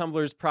Tunes and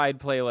Tumblers Pride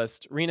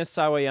playlist: Rina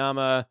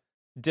Sawayama,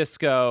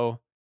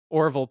 Disco,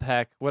 Orville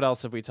Peck. What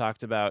else have we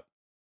talked about?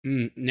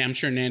 I'm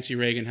sure Nancy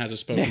Reagan has a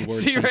spoken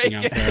word Nancy something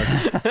Reagan.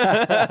 out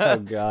there. Oh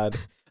God.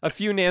 A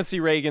few Nancy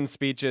Reagan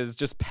speeches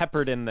just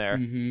peppered in there.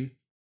 Mm-hmm.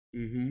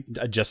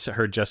 Mm-hmm.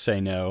 Just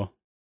say no.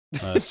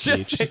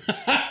 Just Speech.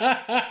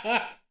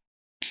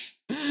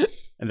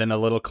 And then a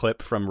little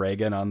clip from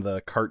Reagan on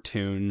the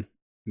cartoon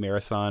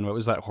marathon. What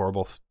was that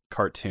horrible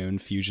cartoon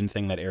fusion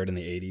thing that aired in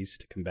the 80s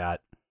to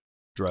combat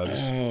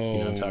drugs? You know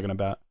what I'm talking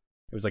about?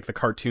 It was like the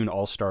cartoon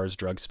All-Stars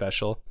drug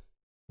special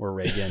where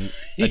Reagan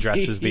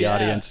addresses the Yeah.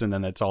 audience, and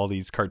then it's all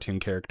these cartoon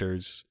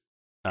characters.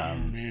 Oh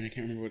man, I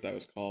can't remember what that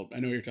was called. I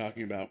know what you're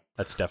talking about.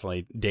 That's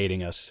definitely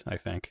dating us, I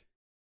think.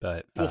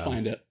 But We'll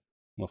find it.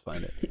 We'll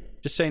find it.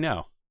 Just say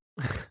no.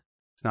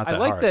 It's not that I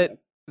like hard.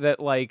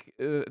 that like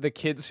the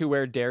kids who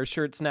wear Dare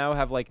shirts now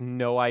have like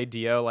no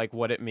idea like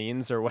what it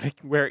means or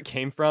where it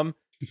came from.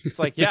 It's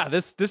like, yeah,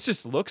 this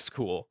just looks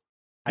cool.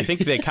 I think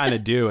they kind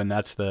of do, and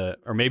that's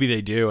or maybe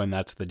they do, and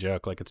that's the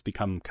joke. Like, it's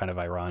become kind of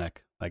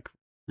ironic. Like,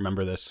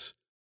 remember this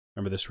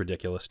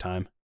ridiculous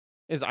time.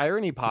 Is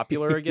irony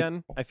popular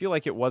again? I feel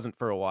like it wasn't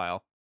for a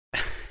while.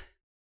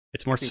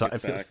 It's more. think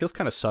it's It back. feels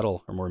kind of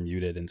subtle or more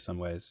muted in some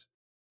ways.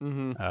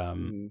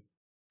 Mm-hmm.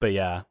 But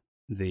yeah,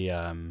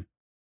 yeah,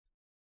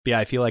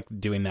 I feel like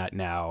doing that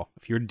now.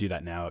 If you were to do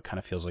that now, it kind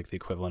of feels like the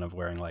equivalent of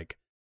wearing like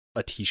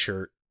a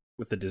T-shirt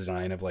with the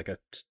design of like a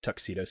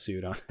tuxedo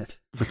suit on it.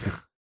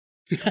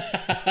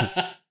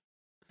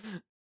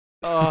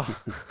 Oh,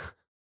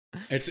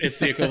 It's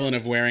the equivalent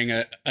of wearing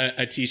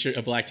a t-shirt,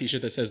 a black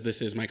t-shirt that says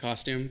 "This is my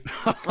costume."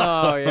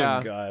 Oh, yeah.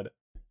 Oh God.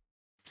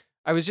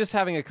 I was just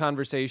having a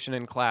conversation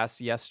in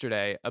class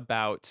yesterday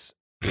about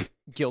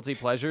guilty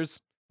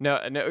pleasures.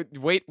 No,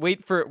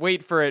 wait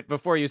for it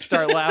before you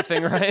start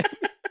laughing, right?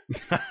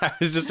 I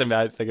was just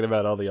thinking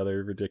about all the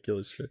other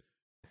ridiculous shit.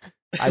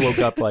 I woke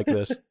up like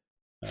this.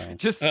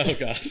 Just Oh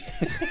god.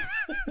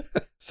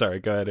 Sorry,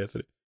 go ahead,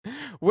 Anthony.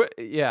 what?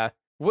 Yeah.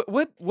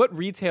 What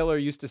retailer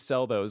used to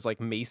sell those?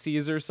 Like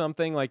Macy's or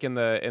something? Like in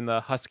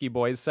the Husky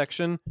Boys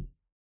section?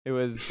 It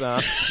was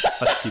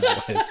Husky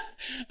Boys.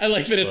 I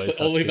like that it's Boys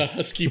only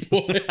Husky. the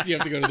Husky Boys. You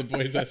have to go to the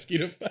Boys Husky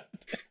to find.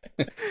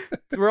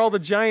 it's where all the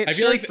giant I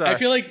feel shirts like are.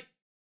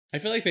 I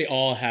feel like they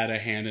all had a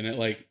hand in it.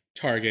 Like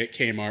Target,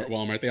 Kmart,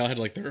 Walmart. They all had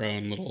like their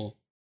own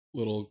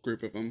little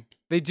group of them.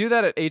 They do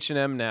that at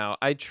H&M now.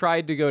 I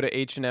tried to go to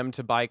H&M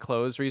to buy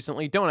clothes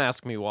recently. Don't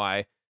ask me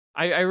why.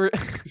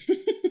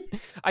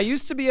 I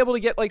used to be able to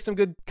get like some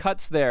good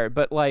cuts there,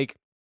 but like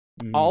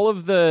all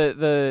of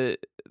the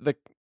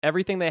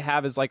everything they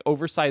have is like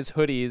oversized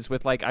hoodies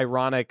with like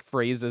ironic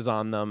phrases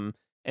on them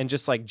and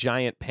just like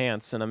giant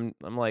pants, and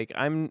I'm like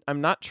I'm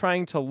not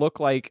trying to look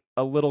like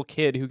a little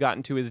kid who got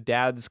into his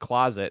dad's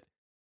closet.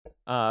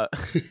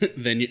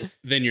 Then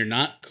you're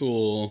not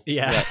cool.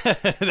 Yeah,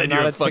 then not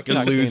you're a a fucking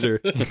TikTok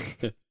loser.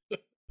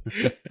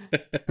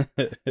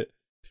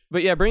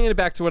 But yeah, bringing it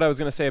back to what I was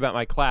going to say about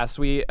my class,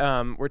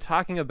 we're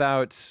talking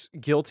about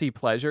guilty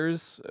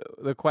pleasures.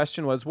 The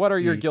question was, what are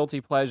your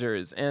guilty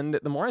pleasures? And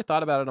the more I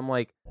thought about it, I'm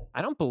like,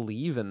 I don't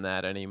believe in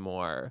that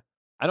anymore.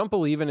 I don't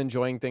believe in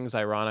enjoying things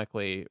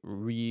ironically,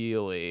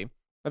 really.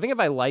 I think if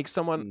I like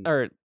someone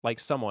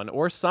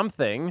or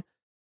something,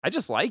 I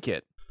just like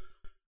it.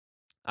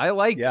 I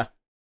like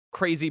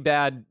crazy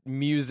bad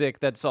music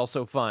that's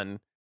also fun.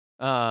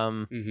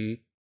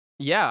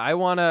 Yeah, I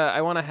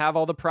wanna have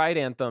all the pride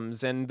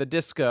anthems and the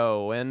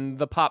disco and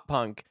the pop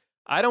punk.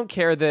 I don't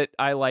care that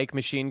I like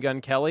Machine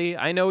Gun Kelly.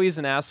 I know he's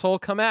an asshole.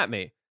 Come at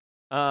me.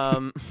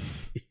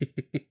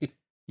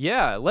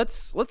 Yeah,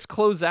 let's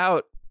close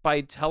out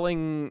by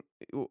telling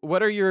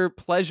what are your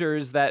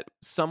pleasures that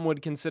some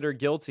would consider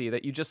guilty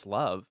that you just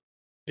love.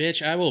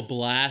 Bitch, I will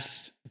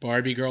blast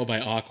Barbie Girl by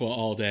Aqua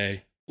all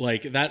day.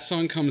 Like that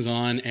song comes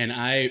on and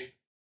I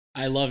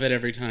love it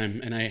every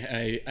time, and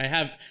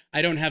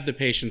I don't have the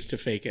patience to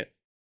fake it.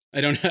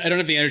 I don't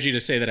have the energy to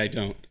say that I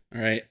don't.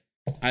 All right,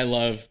 I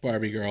love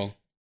Barbie Girl.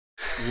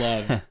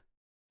 Love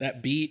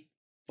that beat.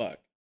 Fuck.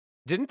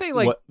 Didn't they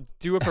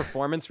do a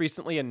performance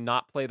recently and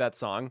not play that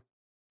song?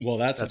 Well,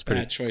 that's a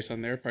pretty bad choice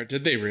on their part.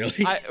 Did they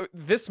really?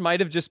 This might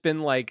have just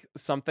been like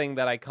something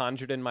that I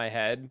conjured in my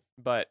head,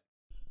 but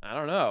I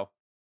don't know.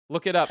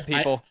 Look it up,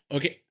 people.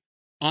 Okay.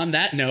 On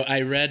that note,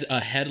 I read a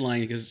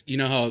headline because you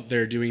know how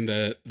they're doing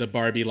the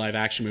Barbie live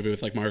action movie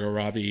with like Margot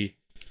Robbie.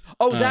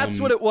 Oh, that's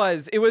what it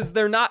was. It was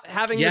they're not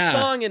having the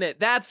song in it.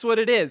 That's what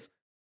it is.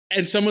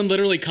 And someone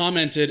literally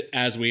commented,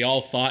 as we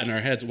all thought in our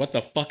heads, what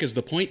the fuck is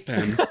the point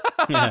then?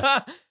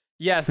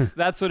 Yes,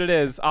 that's what it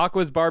is.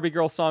 Aqua's Barbie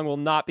Girl song will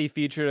not be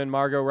featured in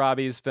Margot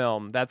Robbie's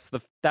film. That's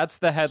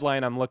the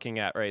headline I'm looking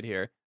at right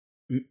here.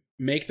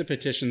 Make the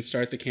petition,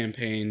 start the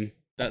campaign.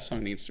 That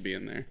song needs to be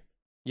in there.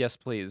 Yes,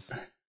 please.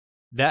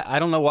 That I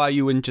don't know why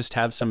you wouldn't just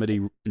have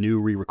somebody new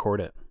re-record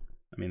it.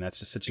 I mean, that's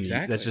just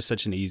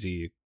such an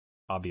easy,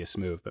 obvious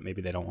move. But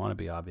maybe they don't want to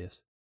be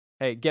obvious.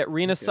 Hey, get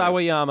Rina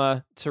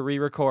Sawayama to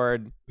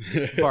re-record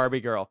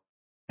Barbie Girl.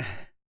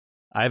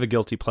 I have a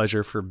guilty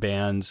pleasure for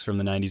bands from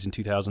the 90s and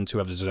 2000s who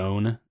have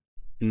zone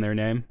in their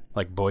name,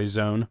 like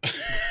Boyzone,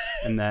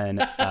 and then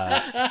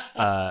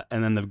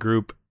the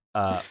group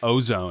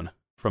Ozone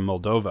from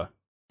Moldova.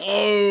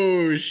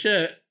 Oh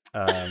shit!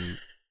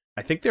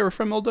 I think they were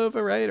from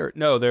Moldova, right? Or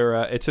no, they're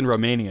it's in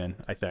Romanian,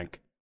 I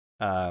think.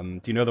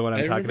 Do you know the one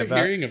I'm talking about?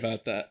 Hearing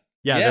about that.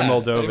 Yeah, they're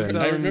Moldovan.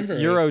 I remember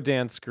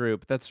Eurodance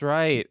group. That's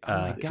right. Oh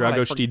my God,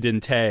 Dragosti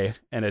Dinte,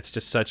 and it's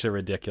just such a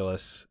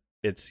ridiculous.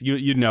 It's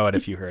you'd know it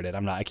if you heard it.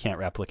 I can't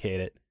replicate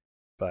it,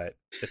 but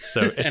it's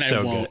so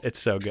good. It's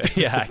so good.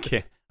 Yeah,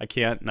 I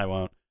can't, and I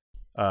won't.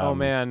 Oh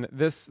man,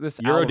 this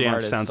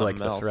Eurodance sounds like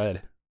the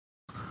thread.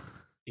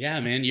 Yeah,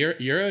 man,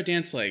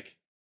 Eurodance, like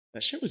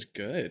that shit was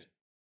good.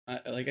 I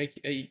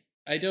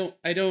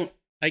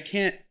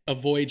can't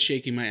avoid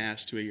shaking my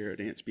ass to a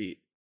Eurodance beat.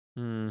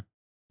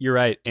 You're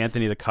right,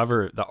 Anthony.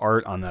 The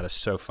art on that is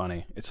so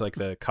funny. It's like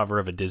the cover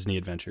of a Disney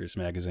Adventures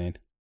magazine.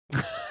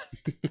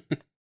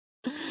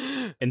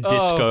 And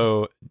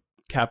disco,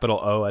 capital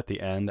O at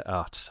the end.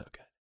 Oh, it's so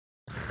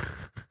good.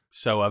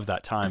 So of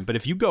that time. But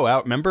if you go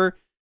out, remember,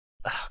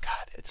 oh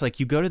God, it's like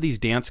you go to these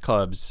dance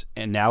clubs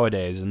and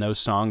nowadays, and those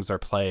songs are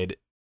played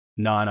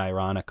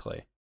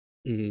non-ironically.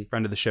 Mm-hmm.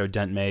 Friend of the show,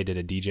 Dent May, did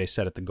a DJ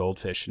set at the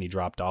Goldfish, and he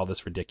dropped all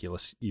this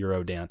ridiculous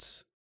Euro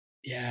dance.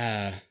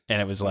 Yeah,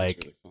 and it was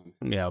like, really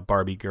you know,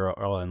 Barbie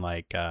Girl and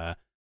like,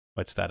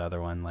 what's that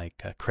other one?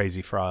 Like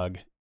Crazy Frog.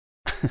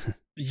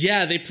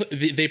 Yeah, they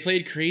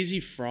played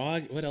Crazy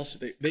Frog. What else?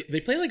 They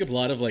played like a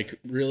lot of like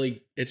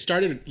really. It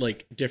started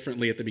like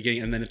differently at the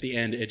beginning, and then at the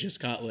end, it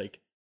just got like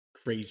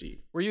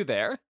crazy. Were you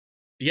there?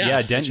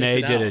 Yeah. Dent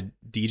May did a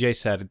DJ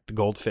set at the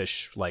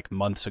Goldfish like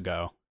months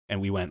ago, and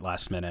we went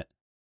last minute.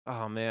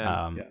 Oh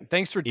man!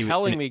 Thanks for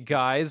telling me,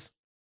 guys.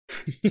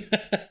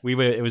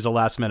 It was a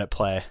last minute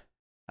play,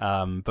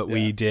 but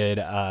we did.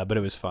 But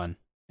it was fun,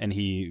 and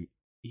he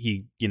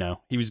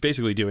was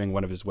basically doing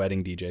one of his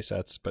wedding DJ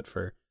sets, but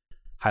for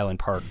Highland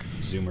Park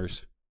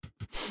Zoomers.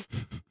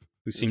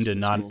 who seem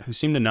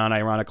to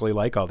non-ironically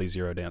like all these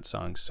Eurodance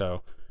songs.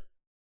 So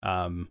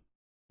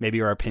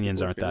maybe our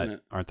opinions aren't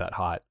that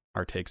hot.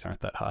 Our takes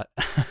aren't that hot.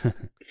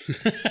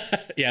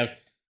 Yeah. If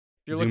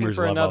you're looking Zoomers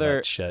for love all another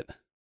that shit.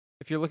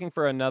 If you're looking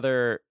for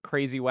another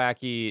crazy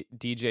wacky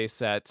DJ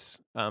set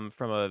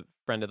from a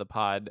friend of the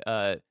pod,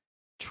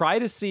 try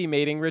to see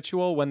Mating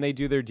Ritual when they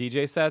do their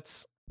DJ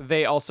sets.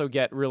 They also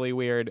get really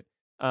weird.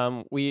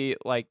 We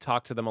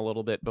talked to them a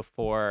little bit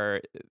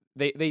before.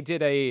 They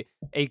did a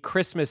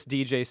Christmas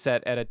DJ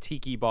set at a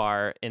tiki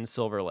bar in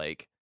Silver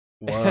Lake.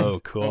 Whoa,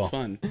 cool. How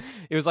fun.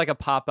 It was like a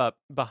pop-up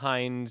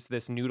behind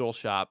this noodle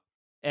shop,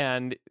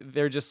 and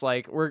they're just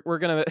like, we're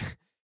gonna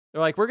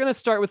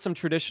start with some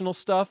traditional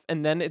stuff,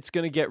 and then it's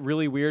gonna get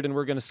really weird, and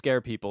we're gonna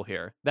scare people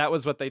here. That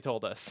was what they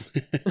told us.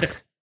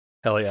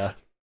 Hell yeah.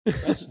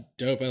 That's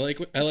dope. I like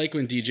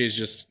when DJs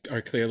just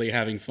are clearly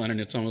having fun, and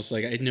it's almost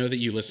like, I know that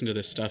you listen to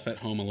this stuff at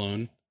home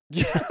alone.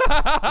 It's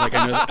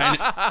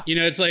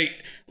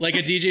like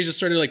a DJ just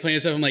started playing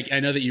stuff. I'm like, I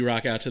know that you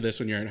rock out to this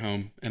when you're at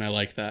home, and I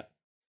like that.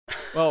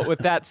 Well, with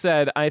that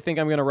said, I think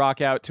I'm going to rock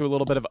out to a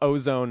little bit of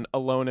Ozone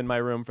alone in my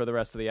room for the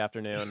rest of the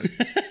afternoon.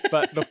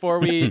 But before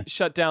we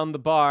shut down the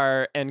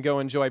bar and go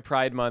enjoy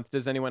Pride Month,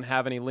 does anyone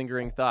have any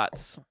lingering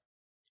thoughts?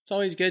 It's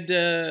always good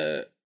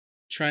to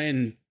try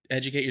and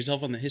educate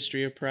yourself on the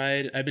history of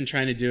Pride. I've been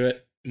trying to do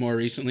it more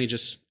recently,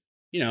 just,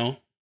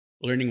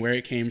 learning where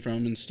it came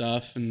from and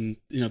stuff, and,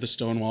 the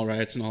Stonewall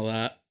riots and all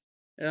that.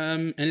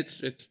 And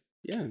it's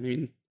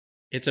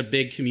a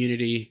big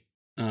community,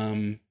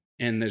 and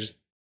there's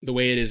the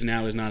way it is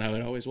now is not how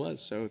it always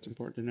was. So it's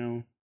important to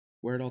know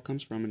where it all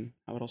comes from and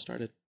how it all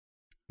started.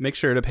 Make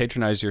sure to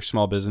patronize your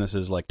small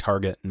businesses like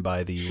Target and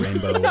buy the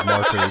rainbow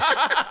markers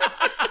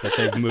that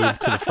they've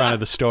moved to the front of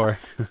the store.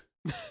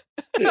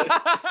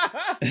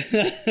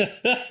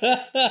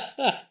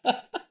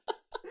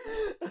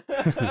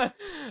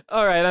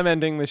 All right, I'm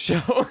ending the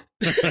show.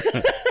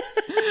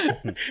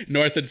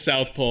 North and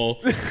South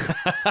Pole.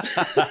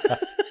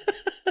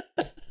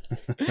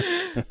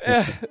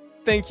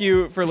 Thank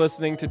you for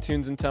listening to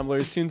Tunes and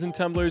Tumblers. Tunes and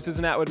Tumblers is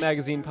an Atwood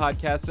Magazine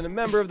podcast and a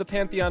member of the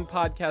Pantheon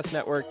Podcast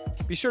Network.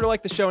 Be sure to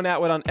like the show in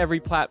Atwood on every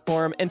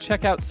platform and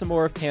check out some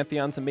more of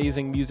Pantheon's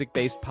amazing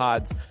music-based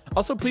pods.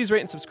 Also, please rate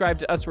and subscribe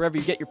to us wherever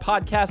you get your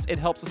podcasts. It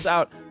helps us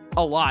out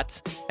a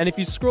lot. And if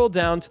you scroll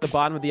down to the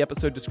bottom of the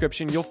episode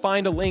description, you'll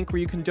find a link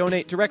where you can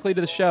donate directly to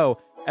the show.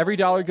 Every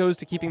dollar goes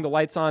to keeping the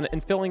lights on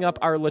and filling up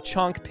our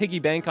LeChonk piggy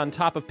bank on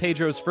top of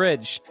Pedro's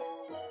fridge.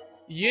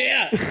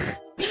 Yeah!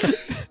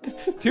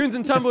 Tunes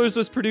and Tumblers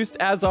was produced,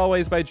 as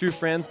always, by Drew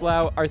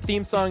Franzblau. Our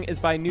theme song is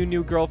by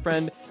New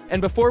Girlfriend.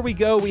 And before we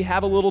go, we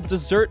have a little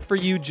dessert for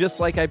you, just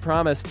like I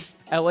promised.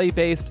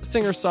 LA-based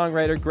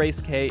singer-songwriter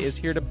Grace K is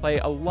here to play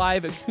a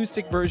live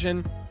acoustic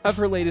version of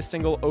her latest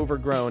single,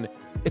 Overgrown.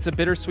 It's a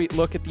bittersweet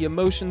look at the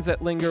emotions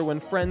that linger when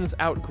friends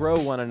outgrow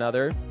one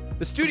another.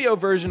 The studio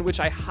version, which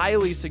I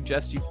highly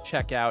suggest you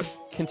check out,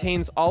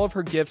 contains all of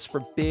her gifts for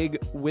big,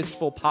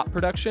 wistful pop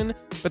production,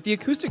 but the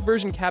acoustic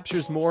version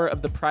captures more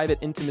of the private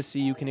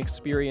intimacy you can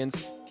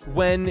experience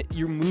when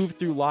you move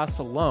through loss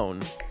alone.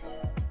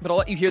 But I'll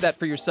let you hear that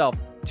for yourself.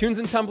 Tunes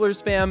and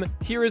Tumblers fam,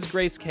 here is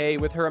Grace K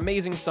with her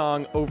amazing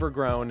song,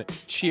 Overgrown.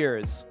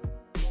 Cheers.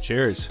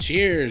 Cheers.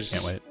 Cheers.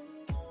 Can't wait.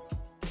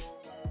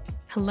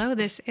 Hello,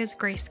 this is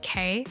Grace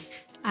K.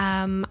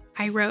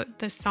 I wrote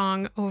the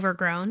song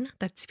Overgrown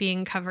that's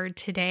being covered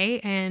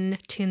today in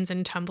Tunes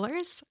and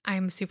Tumblers.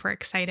 I'm super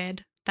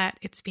excited that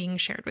it's being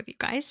shared with you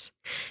guys.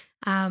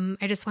 I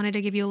just wanted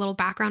to give you a little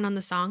background on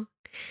the song.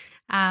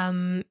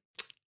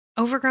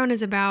 Overgrown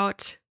is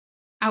about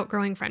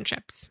outgrowing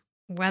friendships,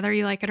 whether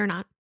you like it or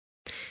not.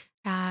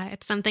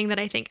 It's something that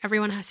I think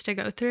everyone has to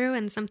go through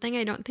and something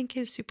I don't think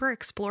is super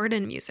explored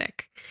in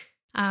music.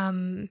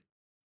 And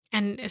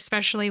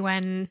especially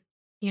when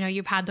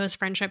you've had those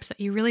friendships that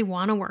you really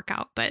want to work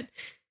out, but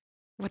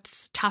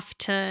what's tough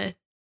to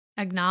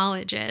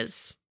acknowledge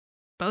is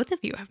both of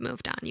you have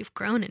moved on. You've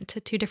grown into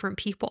two different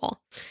people.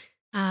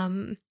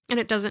 And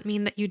it doesn't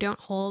mean that you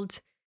don't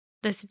hold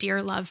this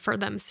dear love for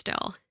them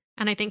still.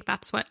 And I think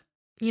that's what,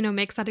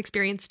 makes that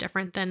experience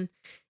different than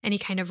any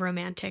kind of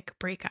romantic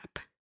breakup.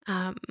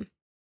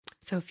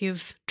 So if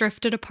you've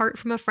drifted apart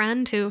from a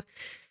friend who,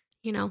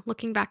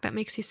 looking back, that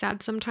makes you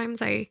sad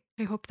sometimes, I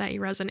hope that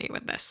you resonate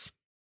with this.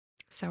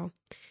 So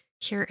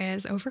here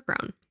is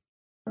Overgrown.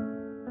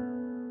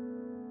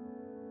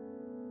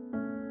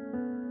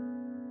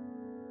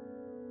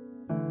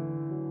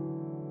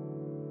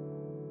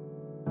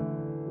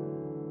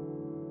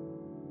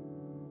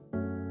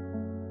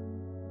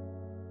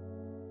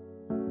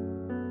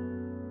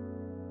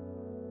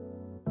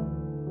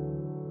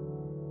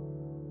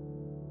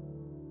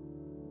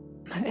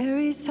 My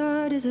Aries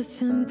heart is a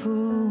simple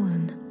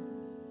one.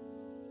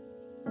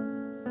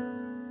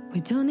 We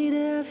don't need to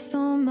have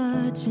so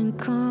much in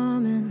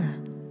common,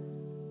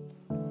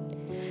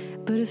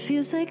 but it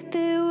feels like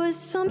there was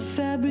some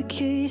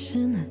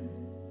fabrication.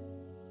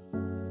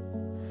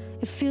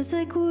 It feels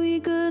like we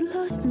got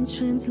lost in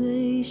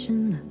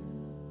translation.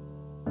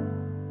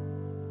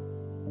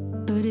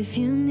 But if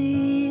you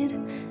need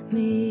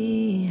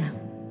me,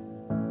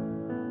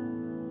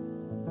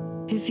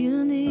 If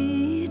you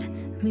need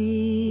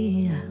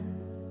me,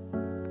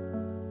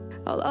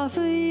 I'll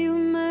offer you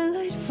my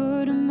light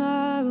for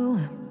tomorrow.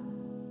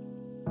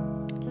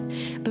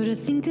 But I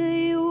think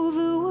I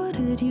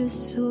overwatered your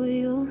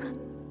soil.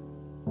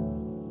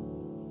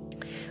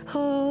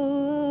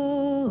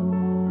 Oh,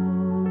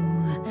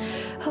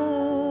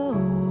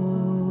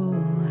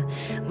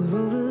 we're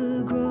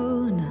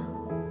overgrown.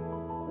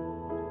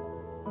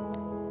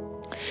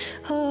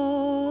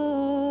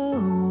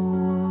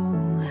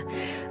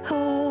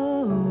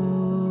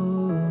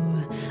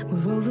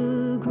 We're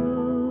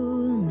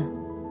overgrown.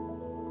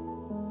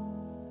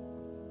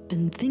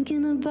 Been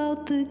thinking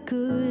about the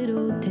good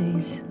old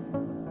days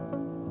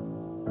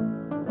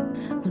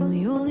when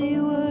we only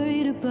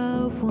worried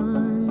about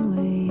one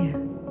way.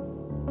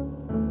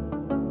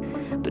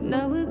 But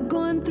now we're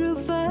going through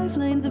 5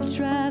 lanes of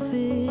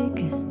traffic,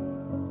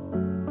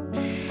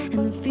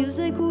 and it feels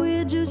like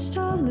we're just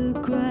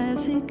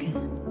holographic.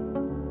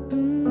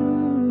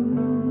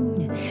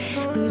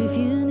 But if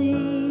you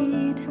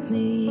need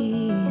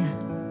me,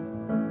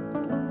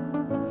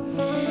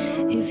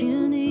 if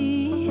you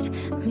need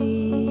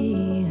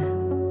me,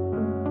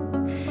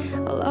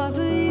 I'll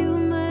offer you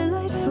my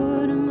light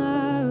for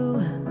tomorrow.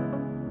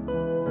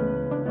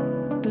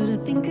 But I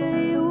think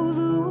I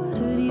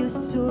overwatered your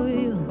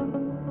soil.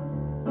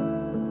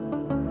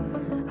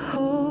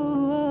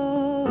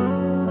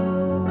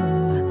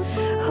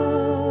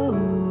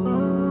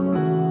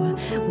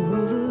 We're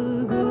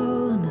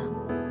overgrown.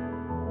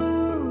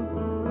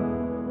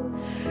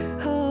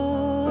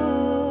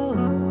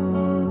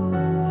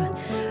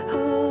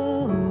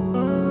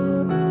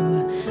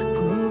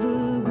 We're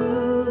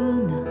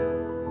overgrown.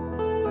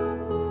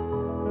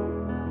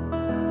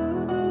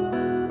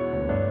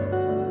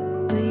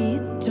 But you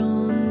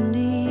don't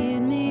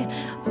need me,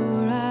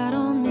 or I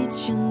don't meet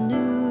your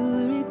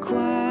new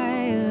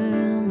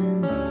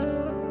requirements.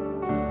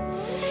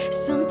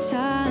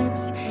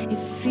 Sometimes it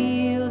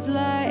feels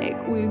like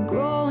we're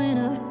growing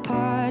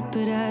apart,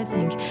 but I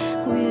think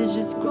we're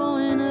just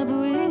growing up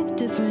with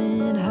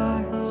different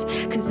hearts.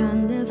 'Cause I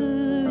never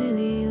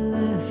really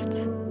left,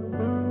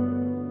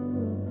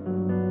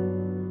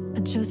 I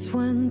just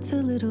went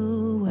a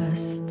little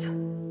west.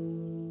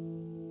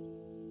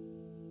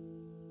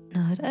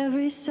 Not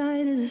every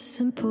side is a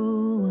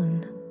simple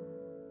one.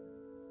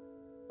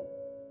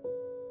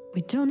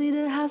 We don't need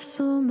to have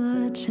so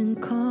much in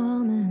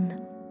common,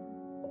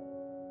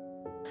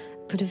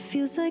 but it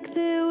feels like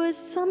there was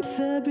some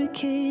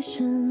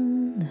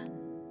fabrication.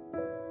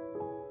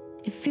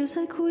 It feels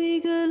like we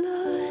got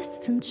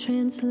lost in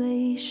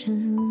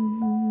translation.